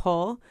customer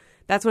pull,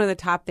 that's one of the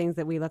top things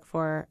that we look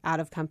for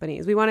out of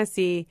companies. We want to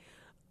see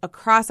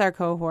across our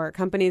cohort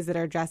companies that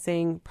are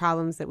addressing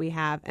problems that we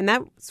have. And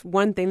that's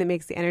one thing that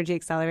makes the Energy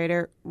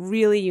Accelerator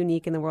really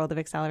unique in the world of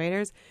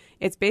accelerators.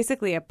 It's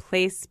basically a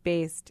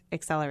place-based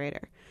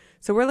accelerator.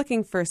 So we're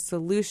looking for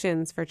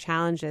solutions for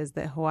challenges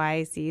that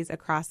Hawaii sees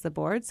across the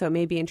board. So it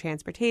may be in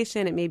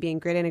transportation, it may be in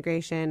grid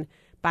integration,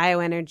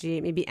 bioenergy,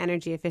 it may be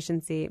energy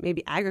efficiency, it may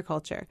be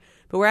agriculture.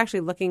 But we're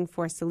actually looking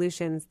for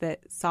solutions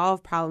that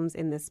solve problems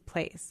in this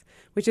place,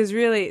 which is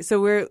really,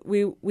 so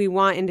we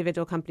want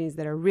individual companies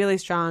that are really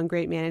strong,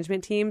 great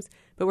management teams,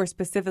 but we're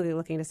specifically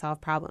looking to solve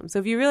problems. So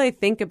if you really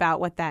think about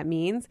what that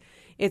means,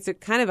 it's a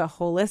kind of a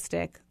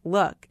holistic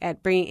look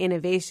at bringing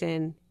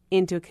innovation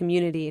into a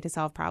community to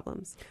solve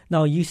problems.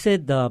 Now, you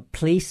said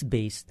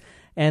place-based,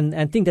 and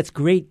I think that's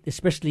great,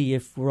 especially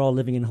if we're all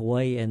living in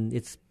Hawaii and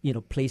it's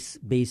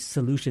place-based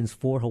solutions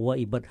for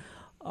Hawaii. But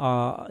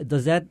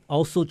does that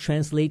also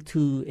translate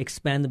to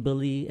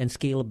expandability and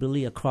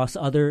scalability across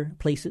other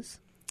places?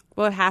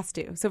 Well, it has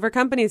to. So for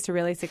companies to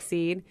really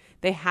succeed,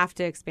 they have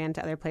to expand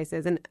to other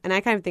places. And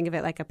I kind of think of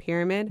it like a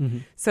pyramid. Mm-hmm.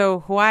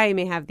 So Hawaii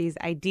may have these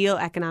ideal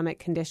economic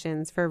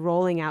conditions for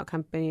rolling out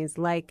companies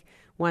like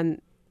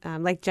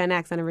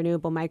GenX on a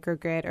renewable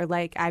microgrid, or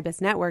like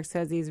IBIS Networks, who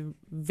has these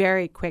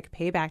very quick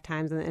payback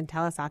times, and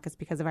Telesockets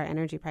because of our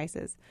energy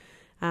prices.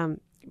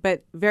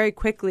 But very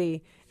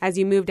quickly, as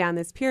you move down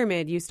this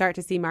pyramid, you start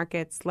to see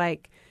markets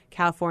like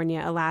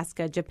California,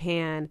 Alaska,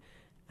 Japan,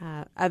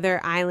 other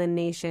island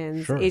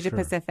nations, Asia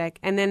Pacific,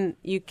 and then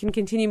you can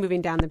continue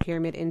moving down the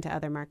pyramid into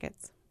other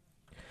markets.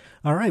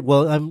 All right.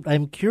 Well,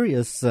 I'm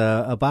curious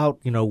about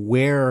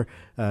where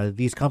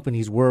these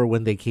companies were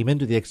when they came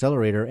into the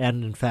accelerator,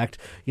 and in fact,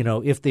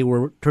 if they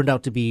turned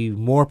out to be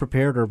more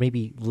prepared or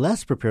maybe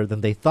less prepared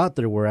than they thought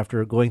they were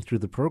after going through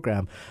the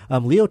program.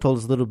 Leo told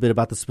us a little bit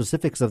about the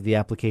specifics of the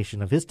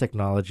application of his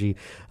technology.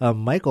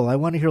 Michael, I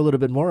want to hear a little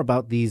bit more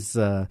about these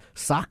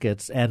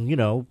sockets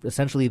and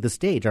essentially the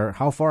stage.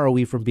 How far are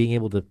we from being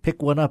able to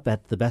pick one up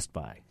at the Best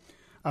Buy?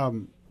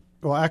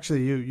 Well,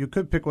 actually, you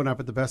could pick one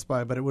up at the Best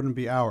Buy, but it wouldn't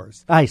be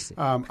ours. I see.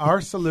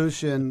 Our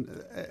solution,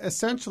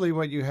 essentially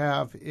what you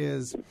have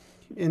is,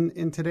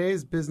 in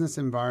today's business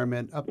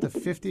environment, up to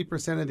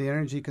 50% of the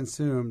energy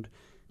consumed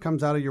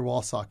comes out of your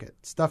wall socket,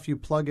 stuff you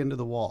plug into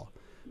the wall.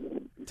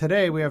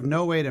 Today, we have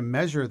no way to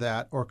measure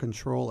that or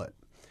control it.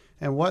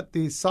 And what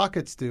these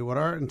sockets do, what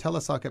our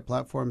IntelliSocket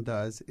platform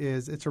does,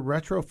 is it's a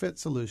retrofit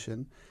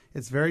solution.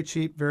 It's very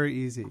cheap, very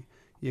easy.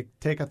 You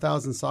take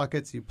 1,000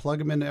 sockets, you plug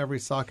them into every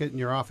socket in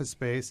your office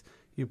space,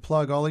 you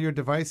plug all of your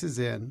devices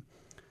in.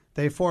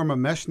 They form a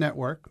mesh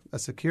network, a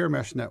secure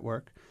mesh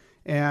network,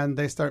 and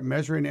they start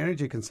measuring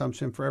energy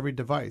consumption for every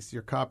device,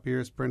 your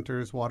copiers,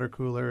 printers, water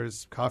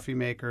coolers, coffee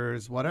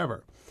makers,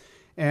 whatever.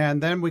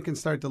 And then we can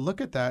start to look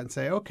at that and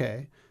say,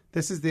 okay,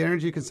 this is the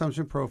energy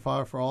consumption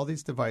profile for all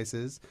these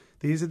devices.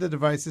 These are the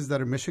devices that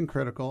are mission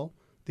critical.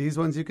 These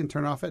ones you can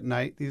turn off at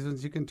night. These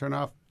ones you can turn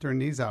off during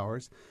these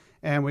hours.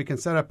 And we can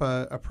set up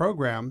a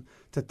program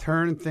to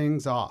turn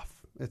things off.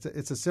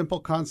 It's a simple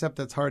concept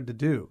that's hard to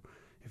do.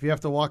 If you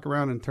have to walk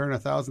around and turn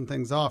 1,000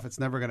 things off, it's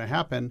never going to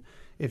happen.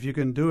 If you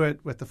can do it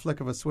with the flick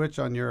of a switch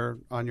on your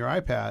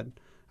iPad,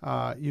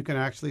 you can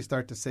actually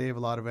start to save a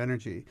lot of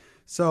energy.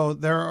 So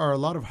there are a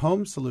lot of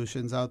home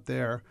solutions out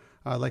there,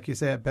 like you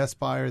say at Best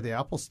Buy or the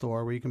Apple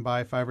Store, where you can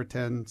buy 5 or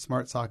 10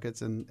 smart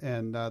sockets,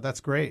 and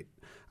that's great.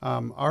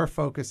 Our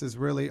focus is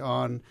really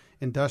on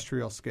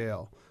industrial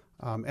scale.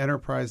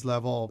 Enterprise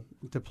level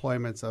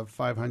deployments of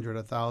 500,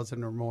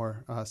 1,000 or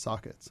more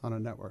sockets on a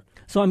network.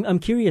 So I'm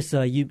curious,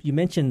 you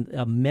mentioned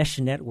a mesh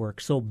network.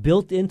 So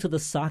built into the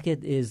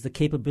socket is the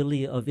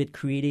capability of it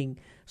creating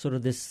sort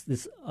of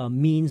this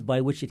means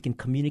by which it can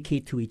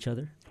communicate to each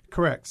other?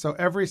 Correct. So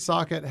every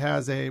socket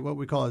has what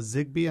we call a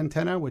Zigbee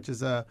antenna, which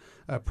is a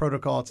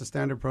protocol. It's a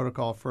standard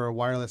protocol for a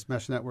wireless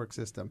mesh network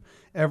system.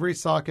 Every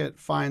socket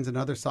finds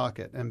another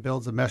socket and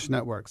builds a mesh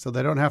network. So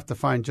they don't have to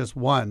find just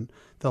one.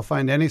 They'll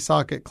find any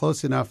socket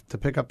close enough to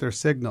pick up their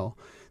signal.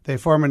 They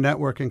form a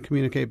network and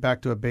communicate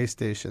back to a base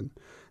station.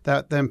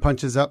 That then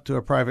punches up to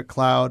a private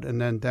cloud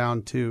and then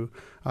down to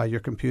your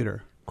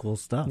computer. Cool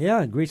stuff.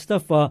 Yeah, great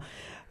stuff.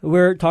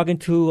 We're talking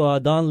to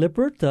Don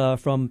Lippert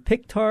from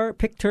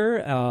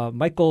Pictar,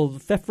 Michael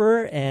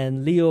Pfeffer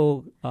and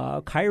Leo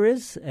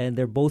Kyrez, and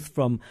they're both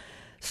from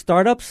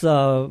startups,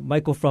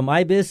 Michael from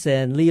IBIS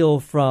and Leo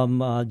from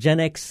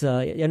GenX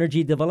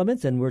Energy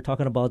Developments, and we're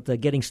talking about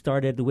getting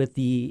started with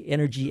the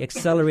Energy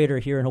Accelerator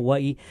here in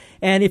Hawaii.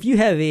 And if you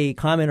have a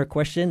comment or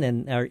question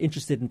and are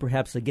interested in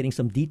perhaps getting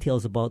some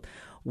details about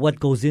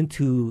what goes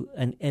into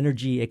an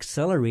energy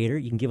accelerator,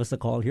 you can give us a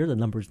call here. The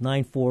number is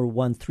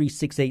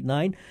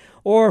 941-3689,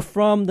 or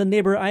from the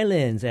neighbor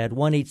islands at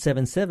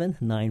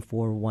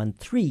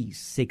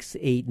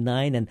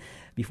 1-877-941-3689. And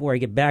before I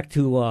get back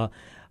to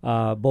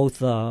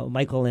both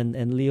Michael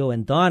and Leo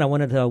and Don, I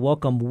wanted to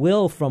welcome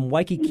Will from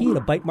Waikiki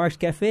to Bytemarks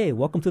Cafe.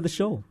 Welcome to the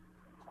show.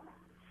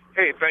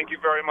 Hey, thank you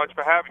very much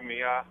for having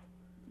me. I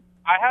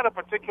had a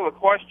particular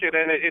question,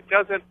 and it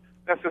doesn't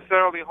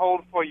necessarily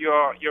hold for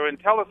your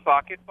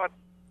IntelliSocket, but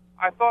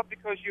I thought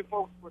because you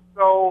folks were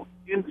so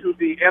into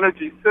the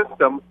energy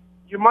system,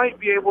 you might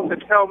be able to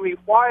tell me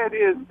why it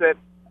is that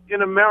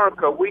in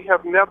America we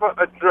have never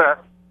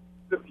addressed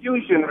the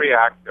fusion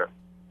reactor.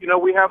 You know,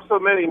 we have so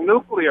many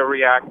nuclear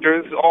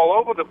reactors all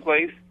over the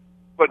place,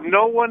 but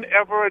no one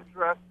ever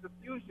addressed the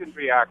fusion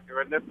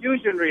reactor. And the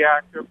fusion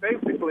reactor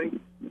basically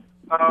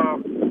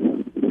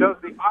does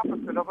the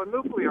opposite of a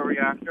nuclear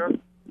reactor,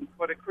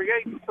 but it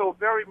creates so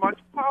very much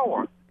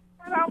power.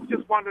 And I was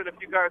just wondering if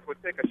you guys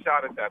would take a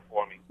shot at that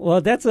for me.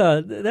 Well, that's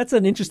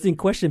an interesting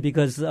question,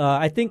 because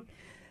I think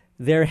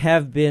there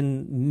have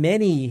been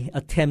many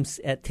attempts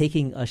at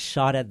taking a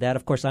shot at that.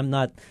 Of course, I'm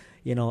not,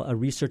 a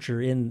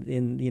researcher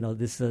in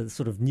this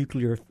sort of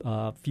nuclear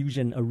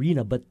fusion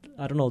arena. But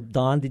I don't know,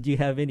 Don, did you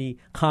have any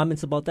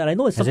comments about that? I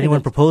know has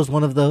anyone proposed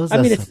one of those?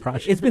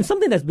 It's been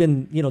something that's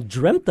been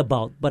dreamt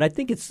about, but I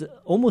think it's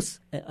almost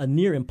a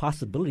near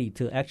impossibility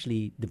to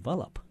actually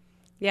develop.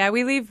 Yeah,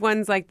 we leave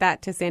ones like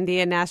that to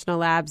Sandia National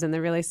Labs and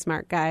the really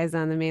smart guys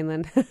on the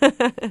mainland.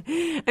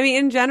 I mean,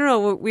 in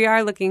general, we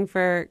are looking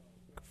for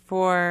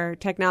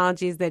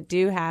technologies that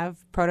do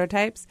have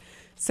prototypes.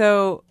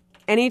 So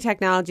any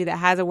technology that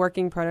has a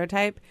working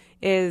prototype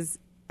is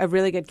a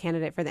really good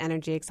candidate for the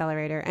Energy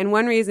Accelerator. And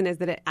one reason is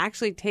that it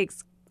actually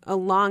takes a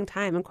long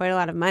time and quite a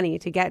lot of money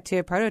to get to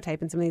a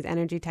prototype in some of these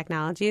energy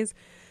technologies.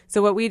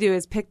 So what we do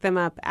is pick them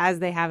up as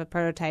they have a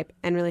prototype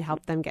and really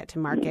help them get to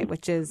market,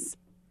 which is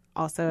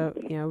also,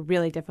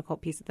 really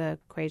difficult piece of the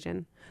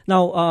equation.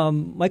 Now,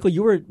 Michael,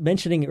 you were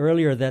mentioning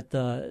earlier that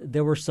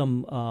there were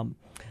some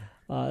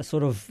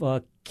sort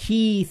of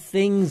key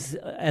things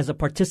as a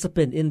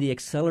participant in the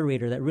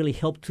accelerator that really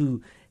helped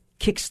to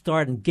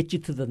kickstart and get you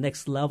to the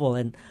next level.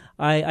 And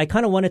I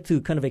kind of wanted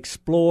to kind of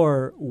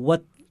explore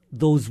what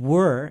those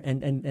were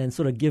and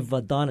sort of give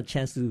Don a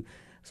chance to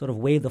sort of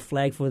wave the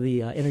flag for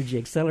the Energy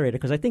Accelerator,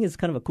 because I think it's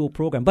kind of a cool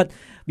program. But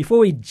before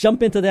we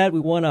jump into that, we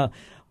want to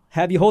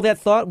have you hold that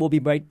thought. We'll be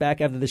right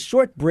back after this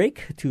short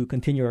break to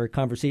continue our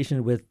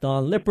conversation with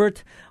Don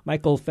Lippert,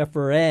 Michael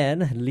Pfeffer,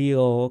 and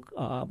Leo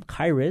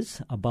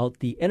Kyrez about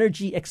the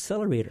Energy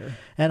Accelerator.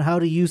 And how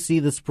do you see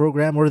this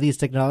program or these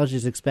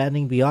technologies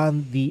expanding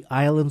beyond the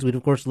islands? We'd,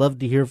 of course, love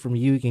to hear from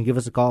you. You can give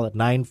us a call at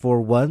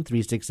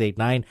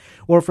 941-3689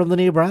 or from the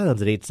neighbor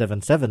islands at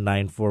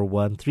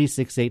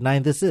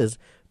 877-941-3689. This is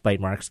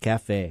Bytemarks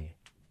Cafe.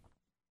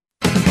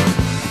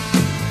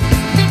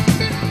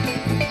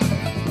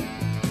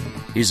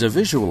 He's a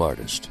visual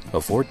artist, a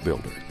fort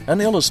builder,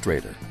 an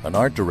illustrator, an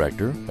art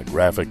director, a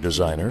graphic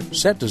designer,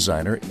 set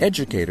designer,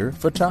 educator,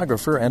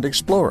 photographer, and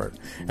explorer.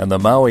 And the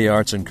Maui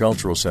Arts and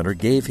Cultural Center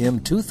gave him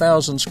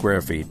 2,000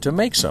 square feet to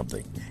make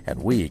something,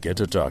 and we get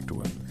to talk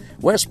to him.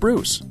 Wes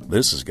Bruce,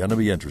 this is going to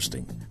be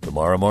interesting.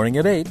 Tomorrow morning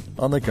at 8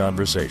 on The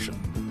Conversation.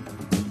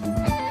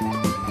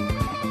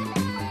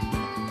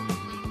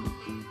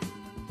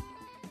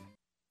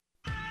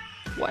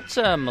 What's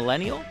a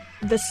millennial?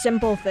 The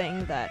simple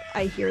thing that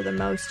I hear the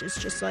most is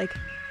just like,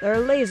 they're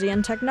lazy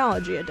and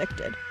technology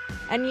addicted.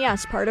 And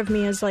yes, part of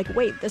me is like,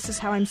 wait, this is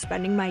how I'm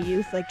spending my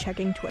youth, like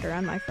checking Twitter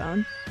on my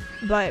phone.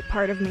 but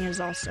part of me is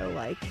also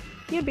like,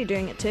 you'd be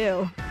doing it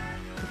too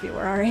if you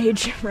were our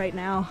age right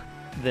now.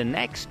 The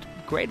next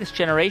greatest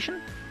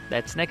generation?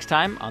 That's next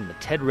time on the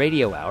TED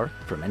Radio Hour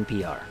from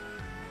NPR.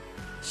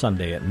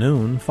 Sunday at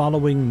noon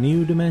following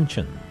New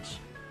Dimensions.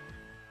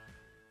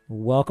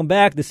 Welcome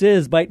back. This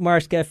is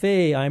Bytemarks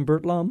Cafe. I'm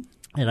Bert Lum.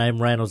 And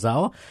I'm Ryan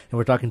Ozawa, and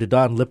we're talking to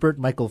Don Lippert,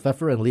 Michael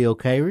Pfeffer, and Leo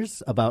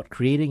Kyers about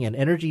creating an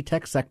energy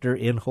tech sector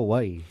in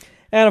Hawaii.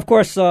 And, of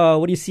course,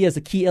 what do you see as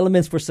the key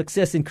elements for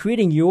success in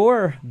creating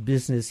your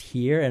business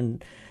here?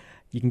 And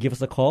you can give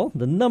us a call.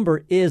 The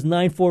number is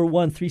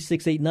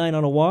 941-3689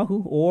 on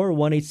Oahu or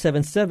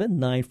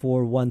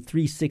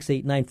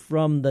 1-877-941-3689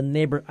 from the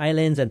neighbor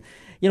islands. And,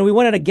 we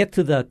wanted to get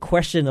to the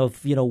question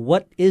of,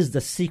 what is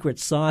the secret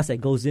sauce that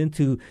goes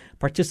into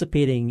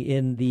participating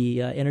in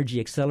the Energy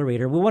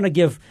Accelerator. We want to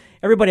give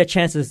everybody a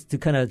chance to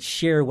kind of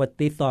share what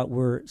they thought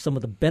were some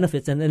of the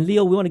benefits. And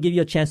Leo, we want to give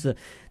you a chance to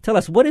tell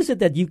us, what is it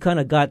that you kind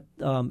of got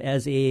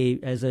as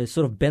a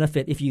sort of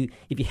benefit? If you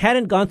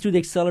hadn't gone through the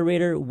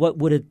accelerator, what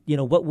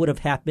would have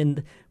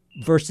happened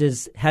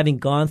versus having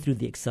gone through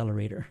the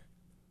accelerator?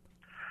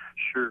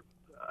 Sure.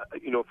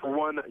 For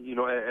one,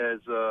 as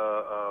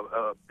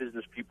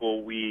business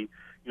people, we,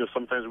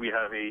 sometimes we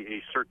have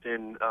a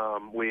certain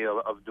way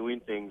of doing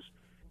things.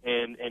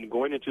 And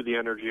going into the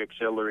Energy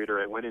Accelerator,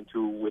 I went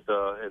into with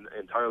an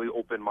entirely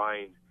open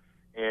mind.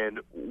 And,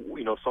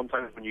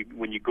 sometimes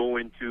when you go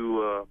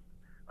into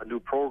a new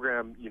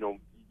program,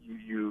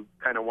 you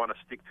kind of want to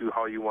stick to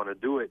how you want to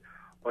do it.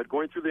 But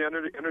going through the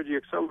Energy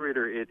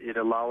Accelerator, it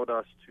allowed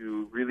us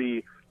to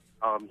really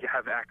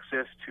have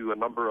access to a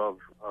number of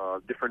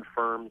different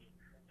firms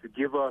to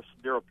give us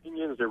their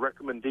opinions, their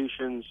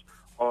recommendations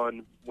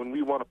on when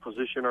we want to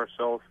position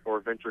ourselves for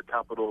venture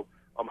capital,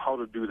 how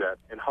to do that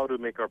and how to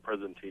make our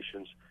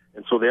presentations.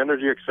 And so the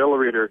Energy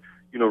Accelerator,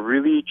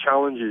 really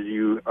challenges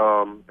you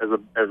as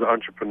an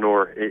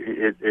entrepreneur.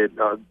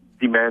 It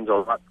demands a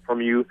lot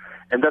from you,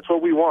 and that's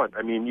what we want.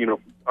 I mean,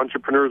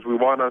 entrepreneurs, we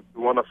want to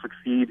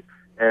succeed,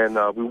 and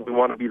we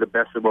want to be the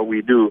best at what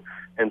we do.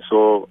 And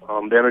so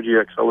the Energy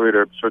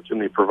Accelerator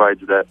certainly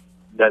provides that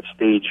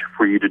stage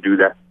for you to do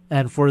that.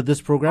 And for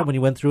this program, when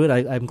you went through it,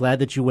 I'm glad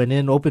that you went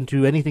in open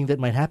to anything that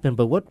might happen.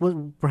 But what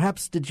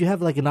perhaps did you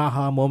have like an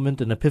aha moment,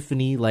 an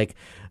epiphany, like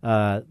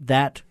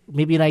that,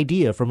 maybe an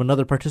idea from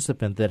another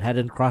participant that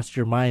hadn't crossed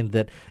your mind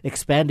that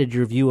expanded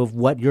your view of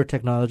what your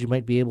technology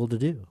might be able to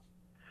do?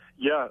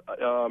 Yeah,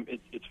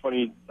 it's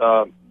funny.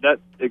 That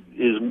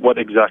is what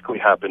exactly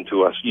happened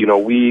to us.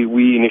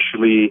 We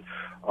initially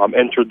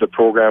entered the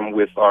program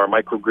with our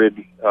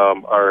microgrid.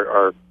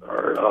 Our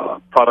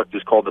product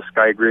is called the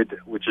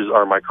SkyGrid, which is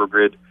our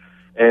microgrid.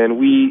 And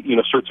we,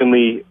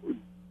 certainly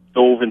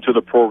dove into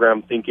the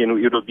program thinking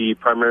it would be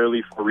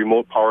primarily for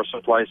remote power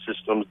supply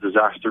systems,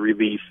 disaster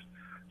relief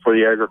for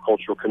the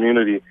agricultural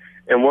community.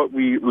 And what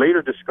we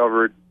later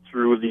discovered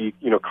through the,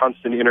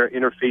 constant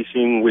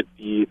interfacing with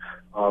the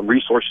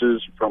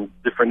resources from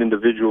different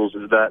individuals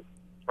is that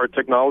our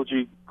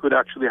technology could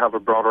actually have a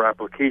broader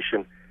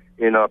application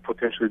in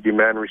potentially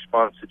demand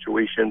response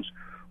situations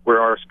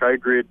where our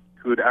SkyGrid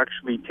could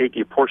actually take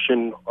a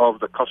portion of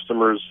the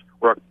customers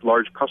or a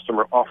large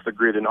customer off the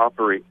grid and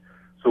operate.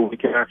 So we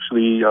can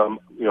actually,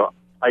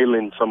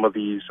 island some of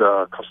these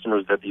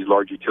customers that these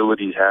large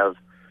utilities have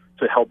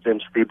to help them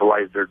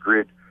stabilize their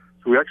grid.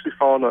 So we actually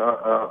found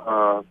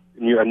a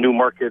new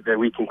market that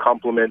we can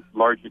complement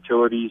large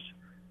utilities,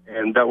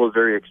 and that was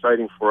very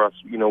exciting for us.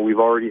 We've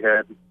already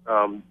had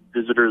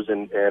visitors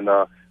and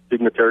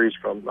dignitaries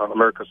from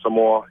America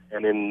Samoa,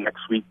 and then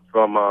next week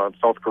from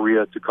South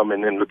Korea to come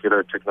in and look at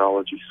our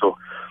technology. So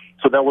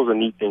that was a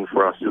neat thing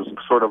for us. It was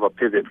sort of a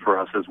pivot for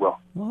us as well.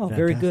 Wow,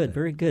 very good,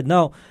 very good.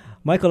 Now,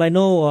 Michael, I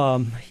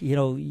know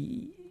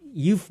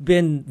you've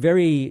been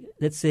very,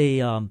 let's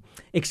say,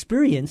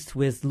 experienced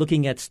with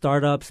looking at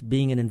startups,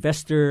 being an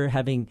investor,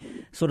 having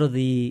sort of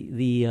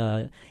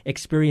the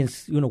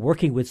experience,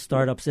 working with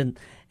startups, and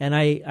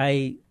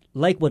I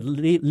like what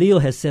Leo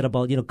has said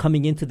about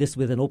coming into this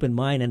with an open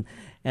mind,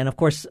 and of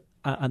course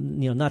I'm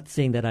not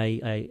saying that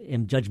I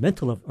am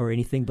judgmental or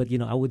anything, but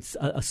I would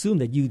assume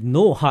that you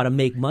know how to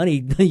make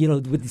money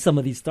with some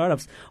of these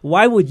startups.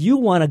 Why would you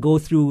want to go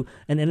through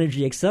an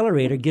Energy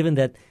Accelerator, given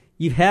that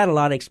you've had a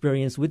lot of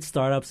experience with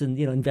startups and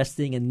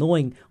investing and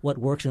knowing what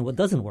works and what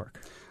doesn't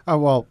work?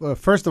 Well,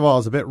 first of all,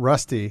 it's a bit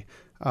rusty.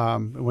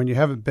 When you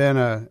haven't been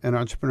an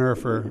entrepreneur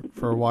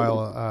for a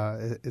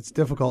while, it's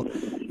difficult.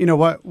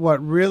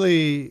 What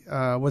really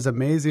was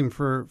amazing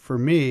for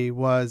me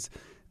was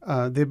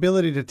the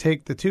ability to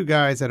take the two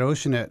guys at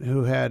Oceanet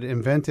who had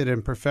invented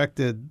and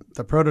perfected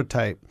the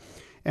prototype,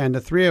 and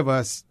the three of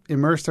us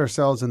immersed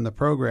ourselves in the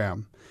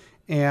program.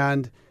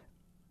 And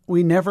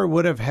we never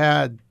would have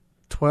had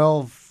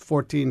 12,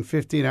 14,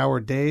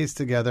 15-hour days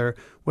together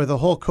with a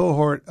whole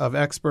cohort of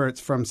experts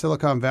from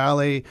Silicon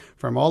Valley,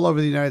 from all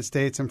over the United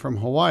States, and from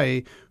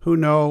Hawaii who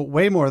know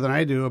way more than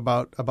I do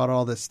about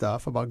all this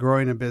stuff, about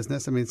growing a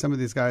business. I mean, some of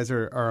these guys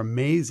are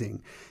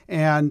amazing.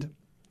 And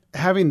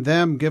having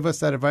them give us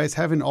that advice,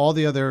 having all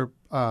the other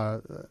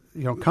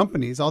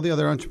companies, all the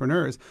other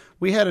entrepreneurs,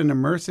 we had an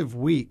immersive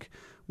week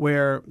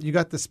where you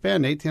got to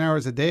spend 18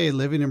 hours a day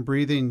living and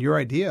breathing your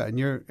idea and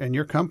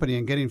your company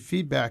and getting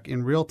feedback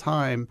in real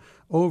time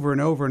over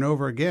and over and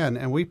over again.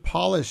 And we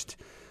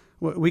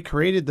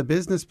created the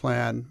business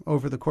plan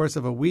over the course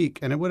of a week,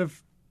 and it would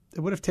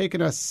have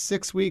taken us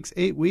 6 weeks,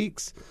 8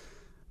 weeks,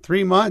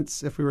 3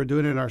 months if we were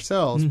doing it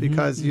ourselves,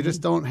 because you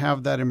just don't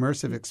have that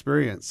immersive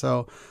experience.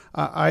 So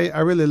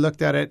I really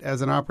looked at it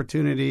as an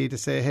opportunity to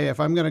say, hey,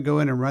 if I'm going to go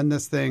in and run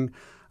this thing,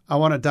 I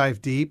want to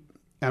dive deep,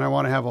 and I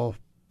want to have a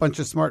bunch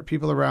of smart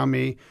people around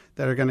me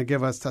that are going to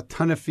give us a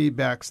ton of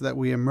feedback so that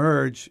we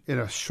emerge in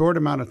a short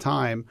amount of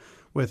time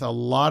with a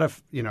lot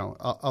of,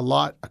 a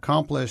lot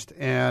accomplished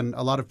and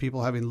a lot of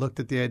people having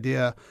looked at the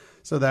idea,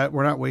 so that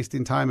we're not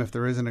wasting time if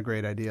there isn't a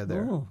great idea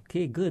there. Oh,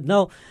 okay, good.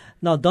 Now,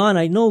 Don,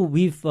 I know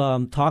we've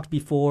talked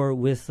before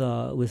with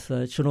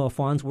Shanoa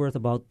Farnsworth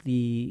about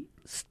the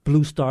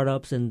blue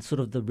startups and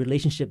sort of the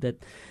relationship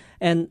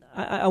and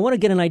I want to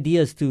get an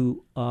idea as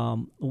to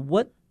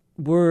what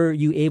were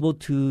you able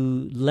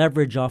to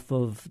leverage off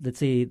of, let's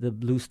say, the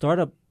blue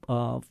startup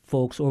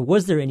folks, or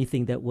was there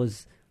anything that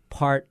was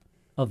part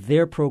of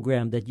their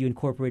program that you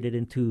incorporated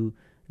into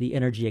the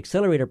Energy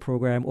Accelerator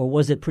program, or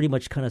was it pretty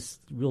much kind of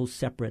real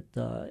separate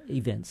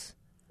events?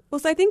 Well,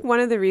 so I think one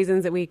of the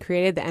reasons that we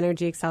created the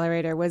Energy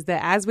Accelerator was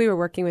that as we were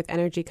working with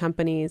energy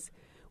companies,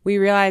 we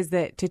realized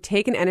that to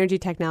take an energy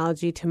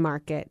technology to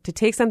market, to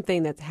take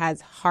something that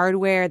has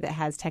hardware, that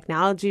has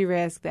technology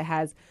risk, that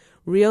has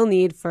real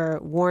need for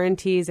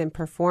warranties and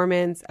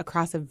performance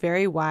across a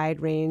very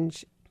wide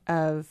range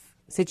of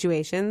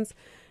situations.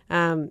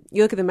 You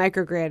look at the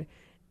microgrid.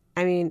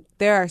 I mean,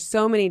 there are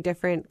so many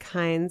different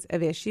kinds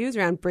of issues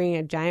around bringing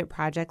a giant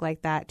project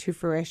like that to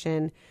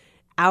fruition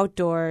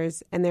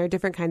outdoors, and there are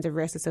different kinds of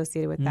risks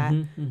associated with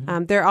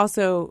that. There are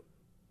also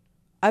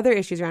other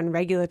issues around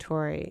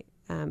regulatory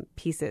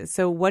pieces.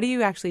 So what do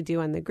you actually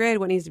do on the grid?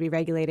 What needs to be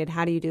regulated?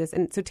 How do you do this?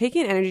 And so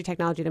taking energy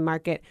technology to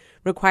market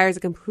requires a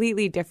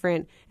completely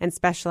different and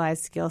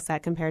specialized skill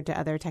set compared to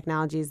other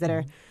technologies that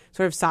are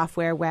sort of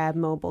software, web,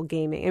 mobile,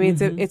 gaming. I mean,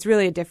 it's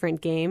really a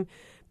different game.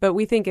 But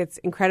we think it's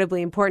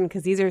incredibly important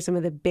because these are some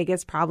of the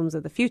biggest problems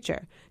of the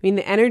future. I mean,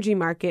 the energy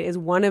market is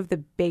one of the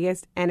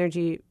biggest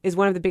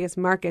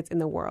markets in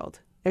the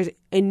world. There's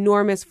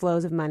enormous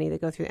flows of money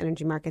that go through the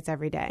energy markets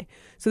every day.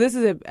 So this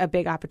is a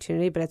big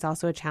opportunity, but it's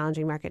also a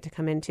challenging market to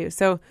come into.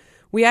 So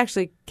we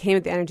actually came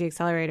at the Energy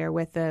Accelerator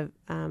with the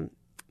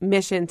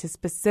mission to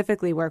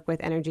specifically work with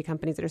energy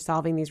companies that are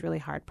solving these really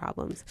hard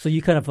problems. So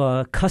you kind of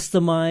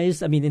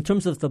customized, I mean, in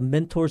terms of the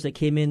mentors that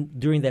came in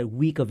during that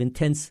week of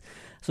intense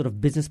sort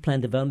of business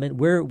plan development,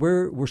 where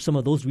were some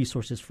of those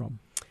resources from?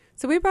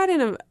 So we brought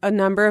in a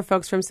number of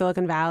folks from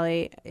Silicon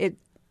Valley. It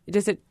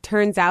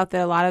turns out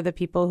that a lot of the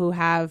people who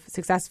have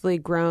successfully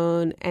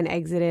grown and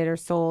exited or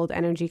sold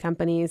energy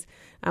companies,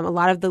 a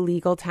lot of the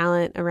legal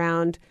talent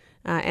around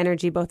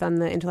energy, both on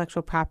the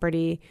intellectual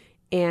property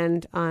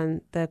and on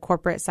the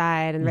corporate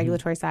side and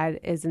regulatory side,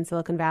 is in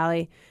Silicon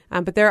Valley.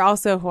 But there are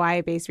also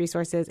Hawaii-based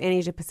resources and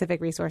Asia-Pacific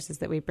resources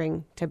that we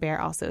bring to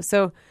bear also.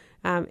 So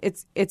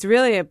it's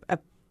really a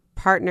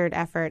partnered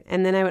effort.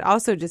 And then I would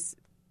also just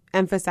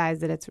emphasize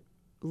that it's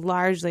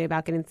largely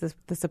about getting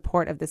the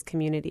support of this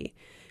community.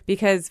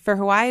 Because for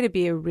Hawaii to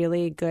be a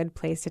really good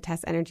place to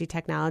test energy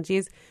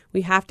technologies,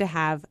 we have to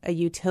have a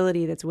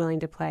utility that's willing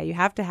to play. You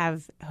have to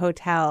have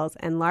hotels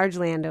and large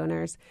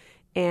landowners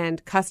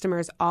and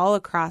customers all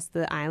across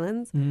the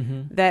islands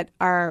that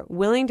are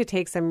willing to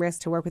take some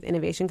risk to work with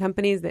innovation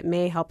companies that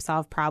may help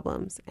solve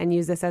problems and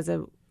use this as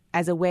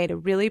a way to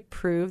really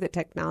prove that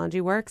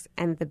technology works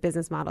and that the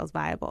business model is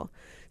viable.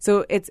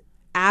 So it's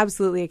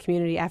absolutely a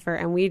community effort,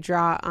 and we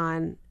draw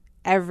on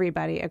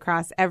everybody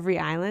across every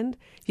island.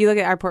 If you look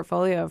at our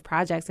portfolio of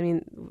projects, I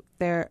mean,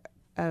 they're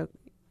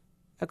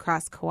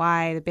across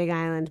Kauai, the Big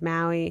Island,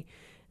 Maui,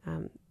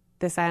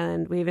 this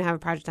island. We even have a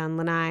project on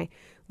Lanai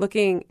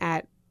looking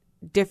at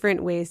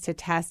different ways to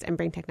test and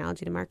bring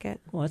technology to market.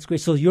 Well, that's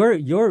great. So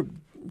your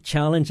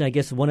challenge, I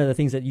guess, one of the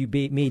things that you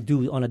may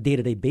do on a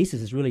day-to-day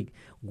basis is really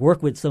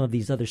work with some of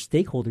these other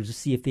stakeholders to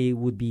see if they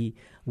would be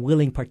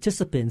willing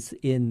participants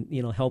in,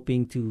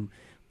 helping to,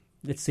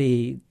 let's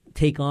say,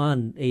 take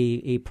on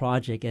a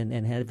project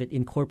and have it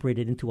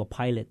incorporated into a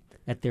pilot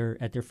at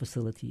their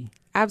facility.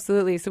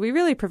 Absolutely. So we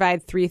really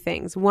provide three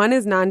things. One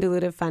is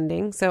non-dilutive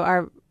funding.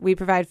 So we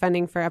provide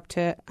funding for up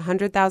to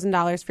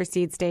 $100,000 for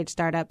seed stage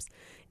startups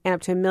and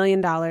up to $1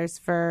 million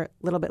for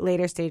a little bit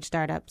later stage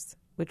startups,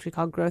 which we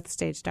call growth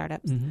stage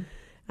startups.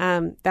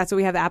 That's what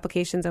we have the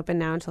applications open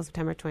now until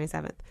September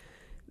 27th.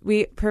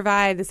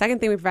 The second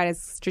thing we provide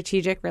is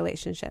strategic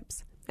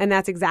relationships. And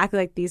that's exactly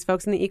like these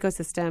folks in the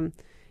ecosystem.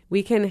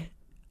 We can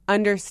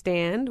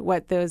understand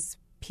what those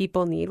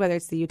people need, whether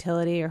it's the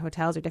utility or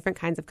hotels or different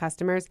kinds of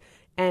customers,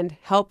 and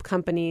help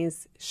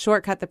companies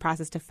shortcut the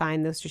process to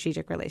find those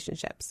strategic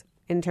relationships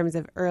in terms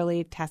of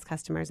early test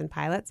customers and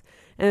pilots.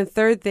 And the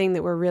third thing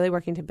that we're really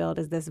working to build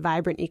is this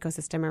vibrant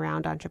ecosystem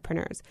around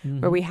entrepreneurs,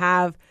 where we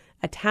have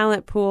a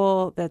talent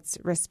pool that's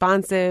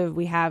responsive.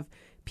 We have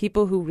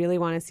people who really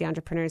want to see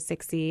entrepreneurs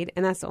succeed,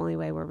 and that's the only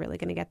way we're really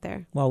going to get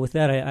there. Well, with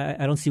that,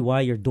 I don't see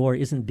why your door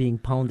isn't being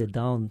pounded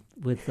down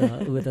with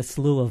with a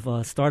slew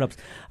of startups.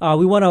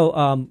 We want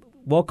to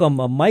welcome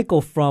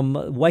Michael from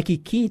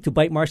Waikiki to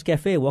Bite Marks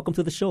Cafe. Welcome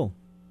to the show.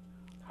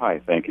 Hi,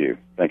 thank you.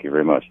 Thank you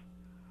very much.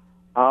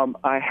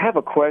 I have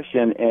a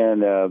question,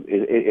 and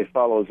it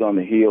follows on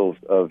the heels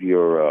of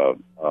your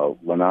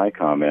Lanai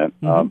comment.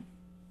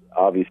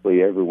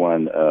 Obviously,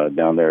 everyone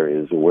down there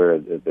is aware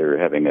that they're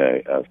having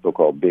a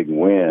so-called big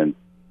win,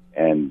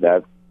 and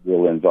that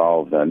will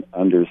involve an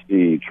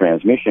undersea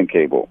transmission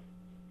cable.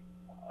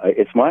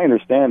 It's my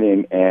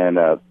understanding, and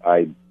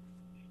I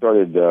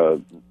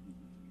started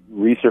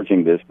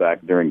researching this back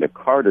during the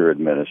Carter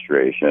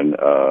administration,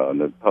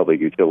 the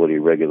Public Utility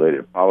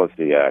Regulated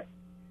Policy Act.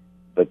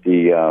 But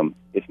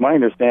it's my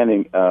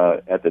understanding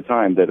at the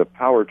time that a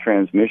power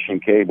transmission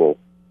cable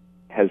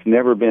has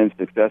never been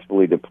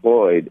successfully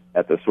deployed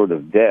at the sort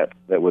of depth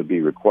that would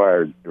be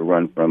required to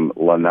run from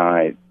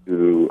Lanai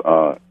to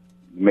the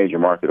major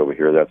market over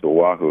here, that's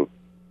Oahu.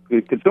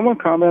 Could someone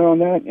comment on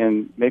that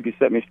and maybe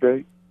set me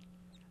straight?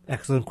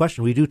 Excellent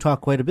question. We do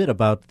talk quite a bit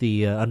about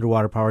the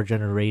underwater power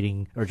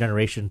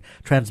generation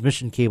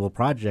transmission cable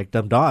project.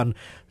 Dawn,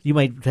 you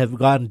might have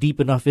gone deep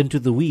enough into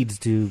the weeds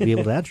to be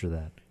able to answer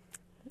that.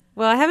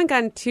 Well, I haven't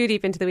gotten too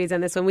deep into the weeds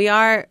on this one.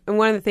 And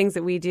one of the things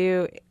that we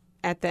do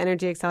at the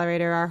Energy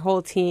Accelerator, our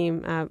whole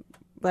team,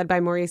 led by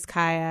Maurice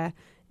Kaya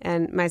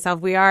and myself,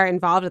 we are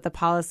involved at the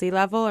policy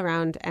level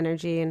around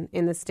energy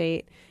in the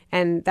state.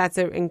 And that's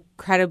an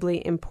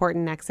incredibly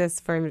important nexus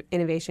for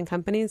innovation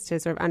companies to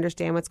sort of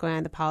understand what's going on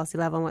at the policy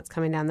level and what's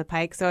coming down the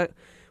pike. So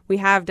we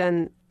have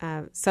done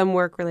some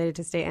work related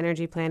to state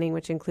energy planning,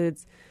 which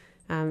includes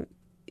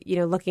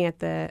looking at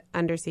the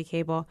undersea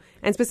cable.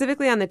 And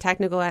specifically on the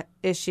technical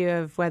issue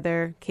of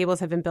whether cables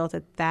have been built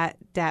at that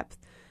depth,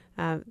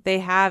 they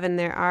have, and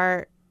there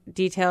are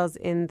details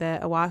in the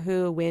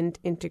Oahu Wind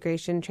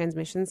Integration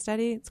Transmission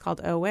Study. It's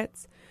called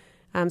OWITS.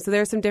 So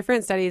there are some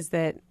different studies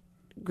that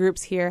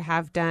groups here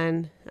have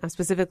done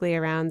specifically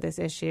around this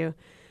issue.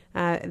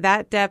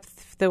 That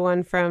depth, the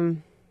one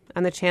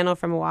on the channel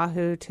from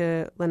Oahu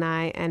to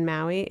Lanai and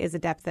Maui, is a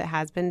depth that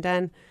has been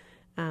done.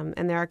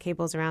 And there are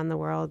cables around the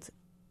world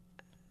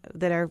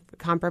that are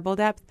comparable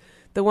depth.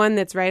 The one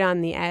that's right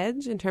on the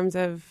edge in terms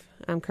of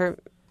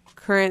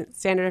current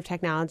standard of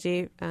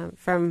technology,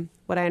 from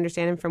what I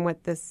understand and from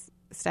what this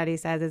study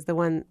says, is the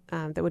one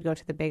that would go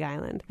to the Big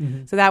Island.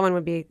 Mm-hmm. So that one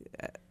would be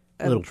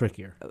a little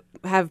trickier.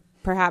 Have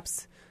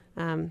perhaps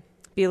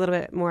be a little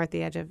bit more at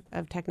the edge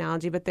of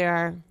technology. But there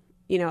are,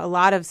 a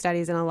lot of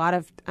studies and a lot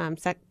of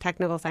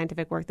technical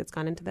scientific work that's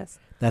gone into this.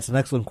 That's an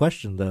excellent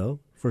question, though,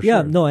 for sure.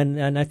 Yeah, no,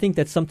 and I think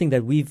that's something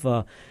that we've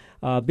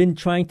been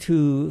trying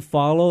to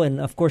follow. And,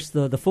 of course,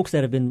 the folks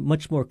that have been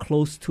much more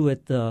close to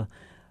it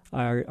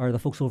are the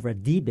folks over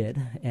at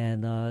DBID,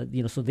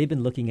 and so they've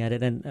been looking at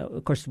it, and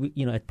of course,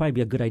 it'd probably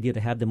be a good idea to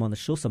have them on the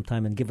show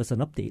sometime and give us an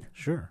update.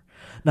 Sure.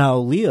 Now,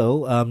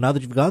 Leo, now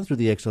that you've gone through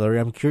the accelerator,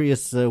 I'm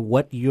curious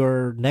what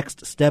your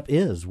next step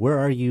is. Where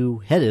are you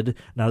headed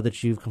now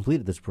that you've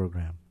completed this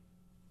program?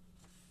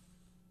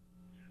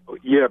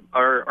 Yeah,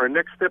 our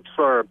next steps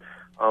are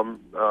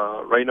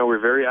right now we're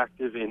very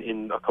active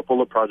in a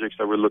couple of projects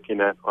that we're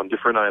looking at on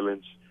different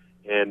islands,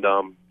 and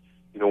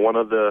one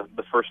of the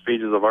first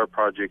phases of our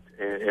project,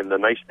 and the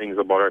nice things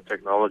about our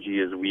technology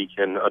is we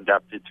can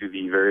adapt it to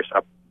the various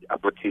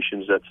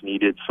applications that's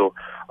needed. So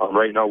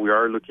right now we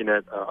are looking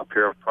at a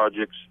pair of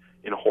projects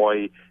in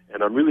Hawaii,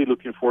 and I'm really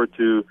looking forward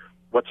to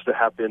what's to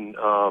happen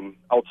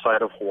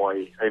outside of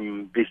Hawaii.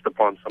 Based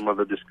upon some of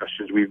the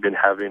discussions we've been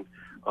having,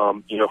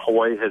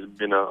 Hawaii has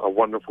been a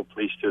wonderful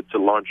place to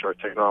launch our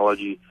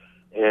technology.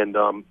 And,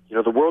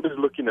 the world is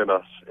looking at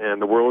us,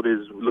 and the world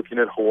is looking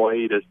at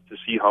Hawaii to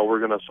see how we're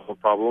going to solve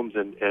problems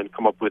and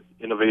come up with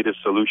innovative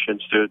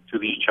solutions to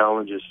these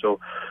challenges. So,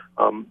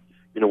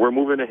 we're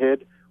moving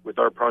ahead with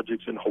our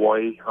projects in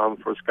Hawaii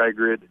for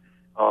SkyGrid.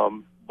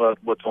 But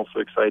what's also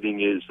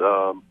exciting is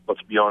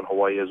what's beyond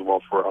Hawaii as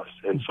well for us.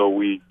 And so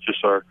we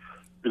just are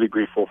really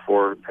grateful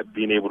for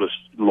being able to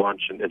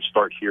launch and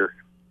start here.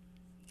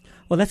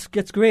 Well,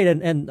 that's great,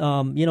 and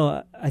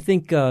I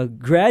think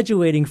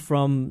graduating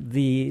from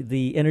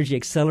the Energy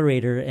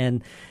Accelerator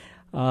and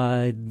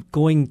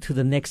going to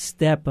the next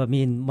step. I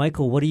mean,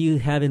 Michael, what do you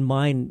have in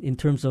mind in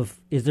terms of?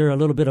 Is there a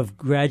little bit of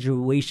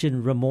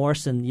graduation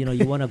remorse, and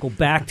you want to go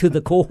back to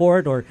the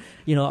cohort, or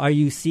are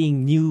you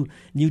seeing new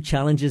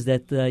challenges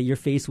that you're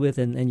faced with,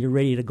 and you're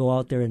ready to go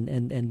out there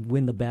and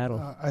win the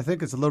battle? I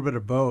think it's a little bit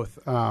of both.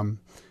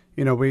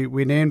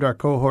 We named our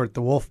cohort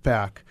the Wolf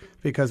Pack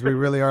because we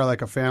really are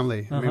like a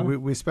family. I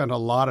mean, we spend a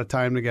lot of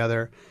time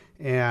together,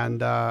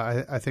 and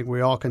I think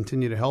we all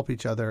continue to help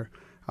each other,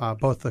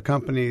 both the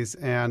companies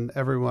and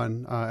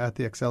everyone at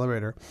the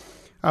accelerator.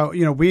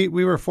 We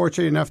were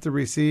fortunate enough to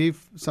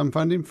receive some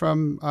funding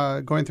from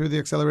going through the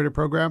accelerator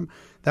program.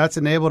 That's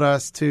enabled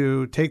us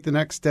to take the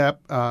next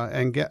step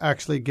and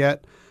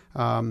get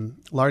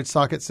large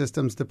socket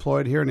systems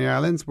deployed here in the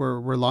islands.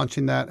 We're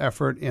launching that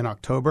effort in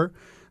October.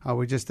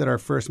 We just did our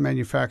first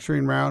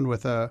manufacturing round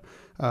with a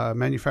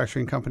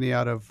manufacturing company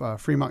out of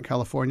Fremont,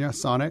 California,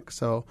 Sonic.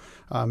 So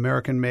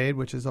American-made,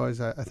 which is always,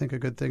 I think, a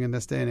good thing in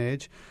this day and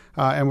age.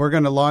 And we're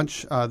going to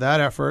launch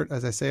that effort,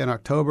 as I say, in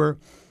October,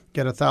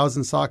 get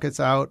 1,000 sockets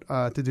out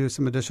to do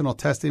some additional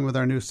testing with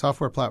our new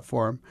software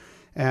platform.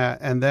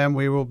 And then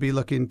we will be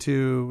looking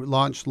to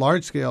launch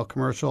large-scale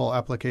commercial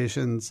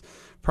applications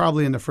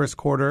probably in the first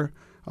quarter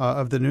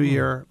of the new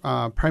year,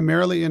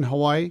 primarily in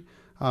Hawaii.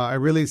 I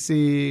really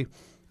see,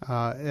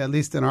 at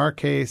least in our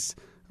case,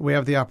 we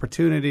have the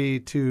opportunity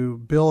to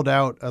build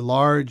out a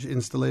large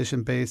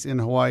installation base in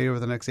Hawaii over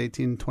the next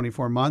 18,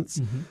 24 months.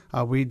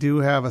 We do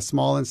have a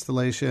small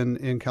installation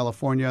in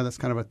California that's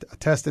kind of a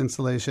test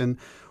installation.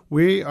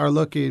 We are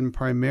looking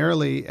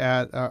primarily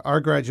at our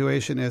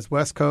graduation is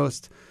West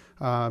Coast,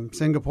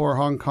 Singapore,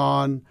 Hong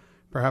Kong,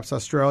 perhaps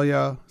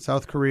Australia,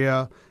 South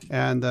Korea,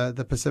 and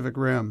the Pacific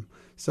Rim.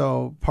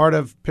 So part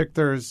of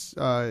Pictor's,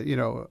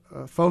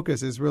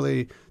 focus is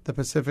really the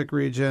Pacific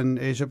region,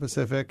 Asia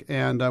Pacific,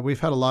 and we've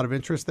had a lot of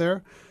interest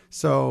there.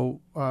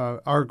 So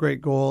our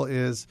great goal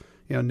is,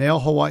 nail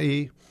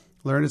Hawaii,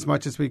 learn as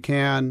much as we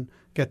can,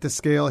 get the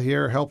scale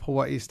here, help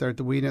Hawaii start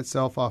to wean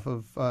itself off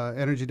of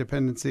energy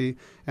dependency,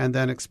 and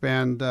then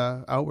expand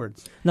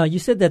outwards. Now, you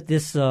said that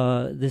this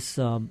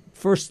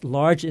first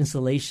large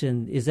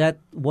installation, is that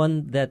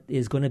one that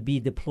is going to be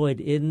deployed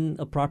in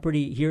a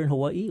property here in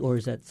Hawaii, or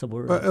is that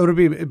somewhere else?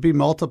 It'd be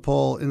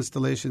multiple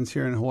installations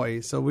here in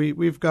Hawaii. So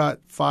we've got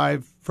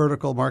 5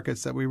 vertical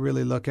markets that we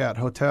really look at: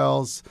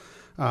 hotels,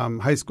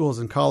 high schools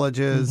and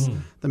colleges,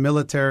 the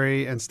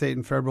military and state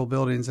and federal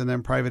buildings, and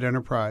then private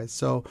enterprise.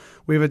 So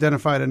we've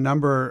identified a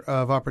number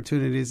of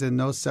opportunities in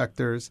those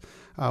sectors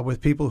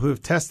with people who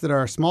have tested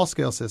our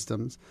small-scale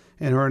systems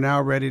and who are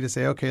now ready to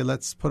say, okay,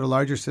 let's put a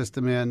larger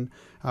system in,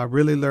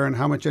 really learn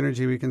how much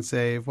energy we can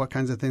save, what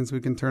kinds of things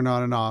we can turn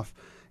on and off.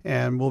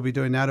 And we'll be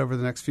doing that over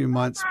the next few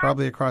months,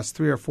 probably across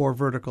 3 or 4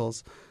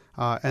 verticals.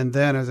 And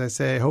then, as I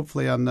say,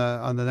 hopefully on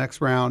the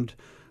next round,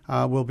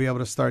 we'll be able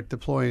to start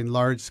deploying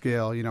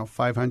large-scale,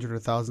 500 or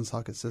 1,000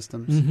 socket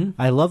systems.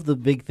 I love the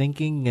big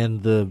thinking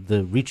and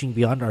the reaching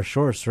beyond our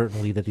shores,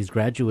 certainly, that these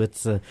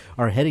graduates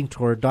are heading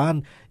toward.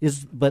 Don,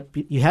 but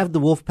you have the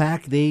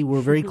Wolfpack. They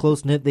were very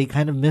close-knit. They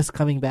kind of miss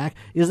coming back.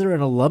 Is there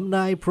an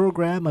alumni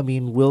program? I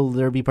mean, will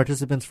there be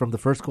participants from the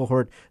first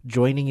cohort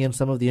joining in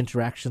some of the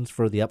interactions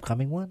for the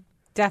upcoming one?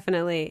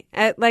 Definitely.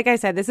 Like I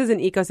said, this is an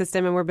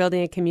ecosystem and we're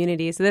building a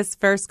community. So this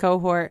first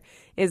cohort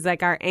is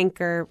like our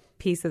anchor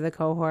piece of the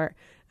cohort.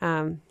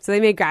 So they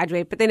may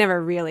graduate, but they never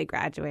really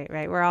graduate,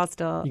 right? We're all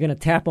still... You're going to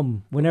tap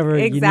them whenever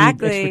you need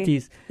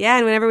expertise. Yeah,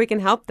 and whenever we can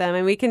help them.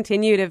 And we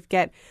continue to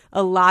get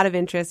a lot of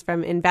interest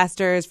from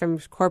investors, from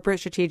corporate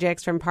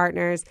strategics, from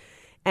partners.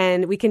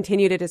 And we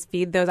continue to just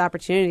feed those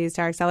opportunities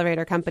to our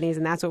accelerator companies.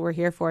 And that's what we're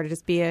here for, to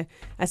just be a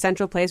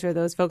central place where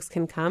those folks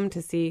can come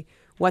to see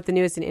what the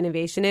newest in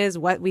innovation is,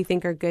 what we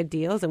think are good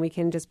deals, and we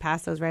can just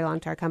pass those right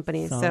along to our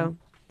companies.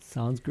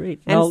 Sounds great.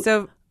 And now,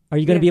 so, are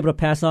you going to be able to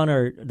pass on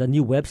the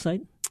new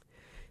website?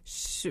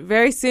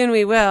 Very soon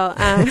we will.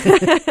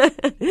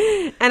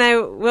 And I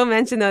will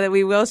mention, though, that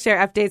we will share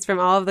updates from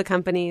all of the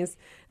companies.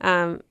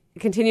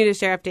 Continue to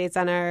share updates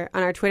on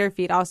our Twitter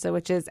feed also,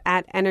 which is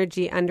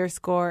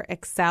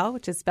 @energy_excel,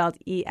 which is spelled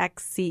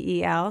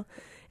EXCEL.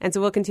 And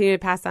so we'll continue to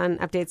pass on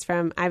updates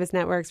from IBIS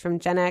Networks, from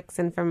GenX,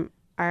 and from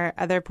our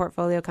other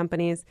portfolio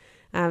companies.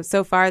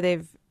 So far,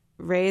 they've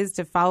raised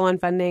a follow-on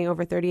funding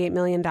over $38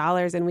 million,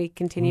 and we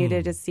continue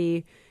to just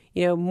see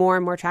more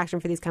and more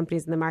traction for these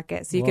companies in the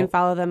market. So you can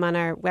follow them on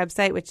our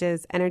website, which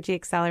is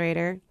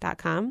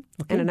energyaccelerator.com,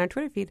 and on our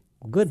Twitter feed.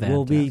 Good. Fantastic.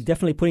 We'll be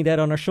definitely putting that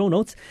on our show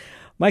notes.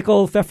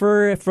 Michael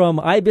Pfeffer from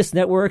IBIS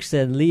Networks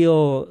and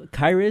Leo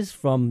Kyres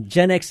from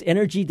GenX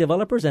Energy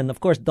Developers. And, of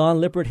course, Don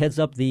Lippert heads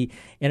up the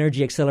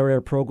Energy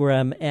Accelerator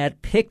program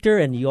at Pictor.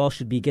 And you all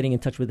should be getting in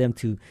touch with them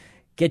to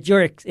get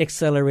your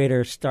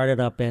accelerator started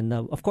up. And,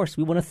 of course,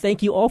 we want to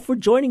thank you all for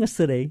joining us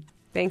today.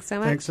 Thanks so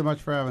much. Thanks so much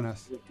for having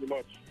us. Thank you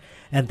much.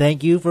 And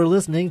thank you for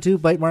listening to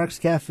Bytemarks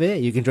Cafe.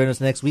 You can join us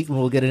next week when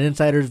we'll get an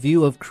insider's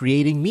view of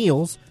creating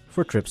meals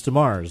for trips to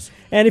Mars.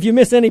 And if you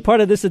missed any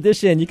part of this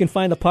edition, you can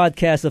find the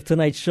podcast of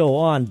tonight's show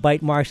on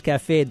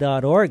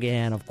bytemarkscafe.org.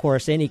 And, of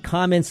course, any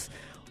comments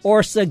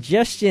or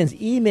suggestions,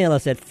 email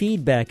us at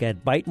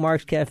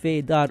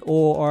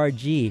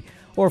feedback@bytemarkscafe.org.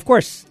 Or, of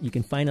course, you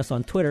can find us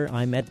on Twitter.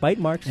 I'm at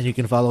Bytemarks. And you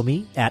can follow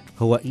me at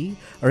Hawaii.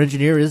 Our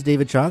engineer is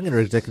David Chong, and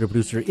our executive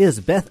producer is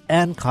Beth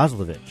Ann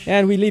Kozlovich.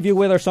 And we leave you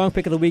with our song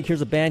pick of the week.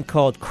 Here's a band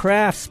called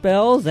Craft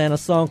Spells and a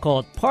song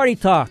called Party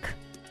Talk.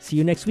 See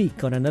you next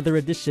week on another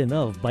edition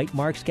of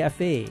Bytemarks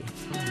Cafe.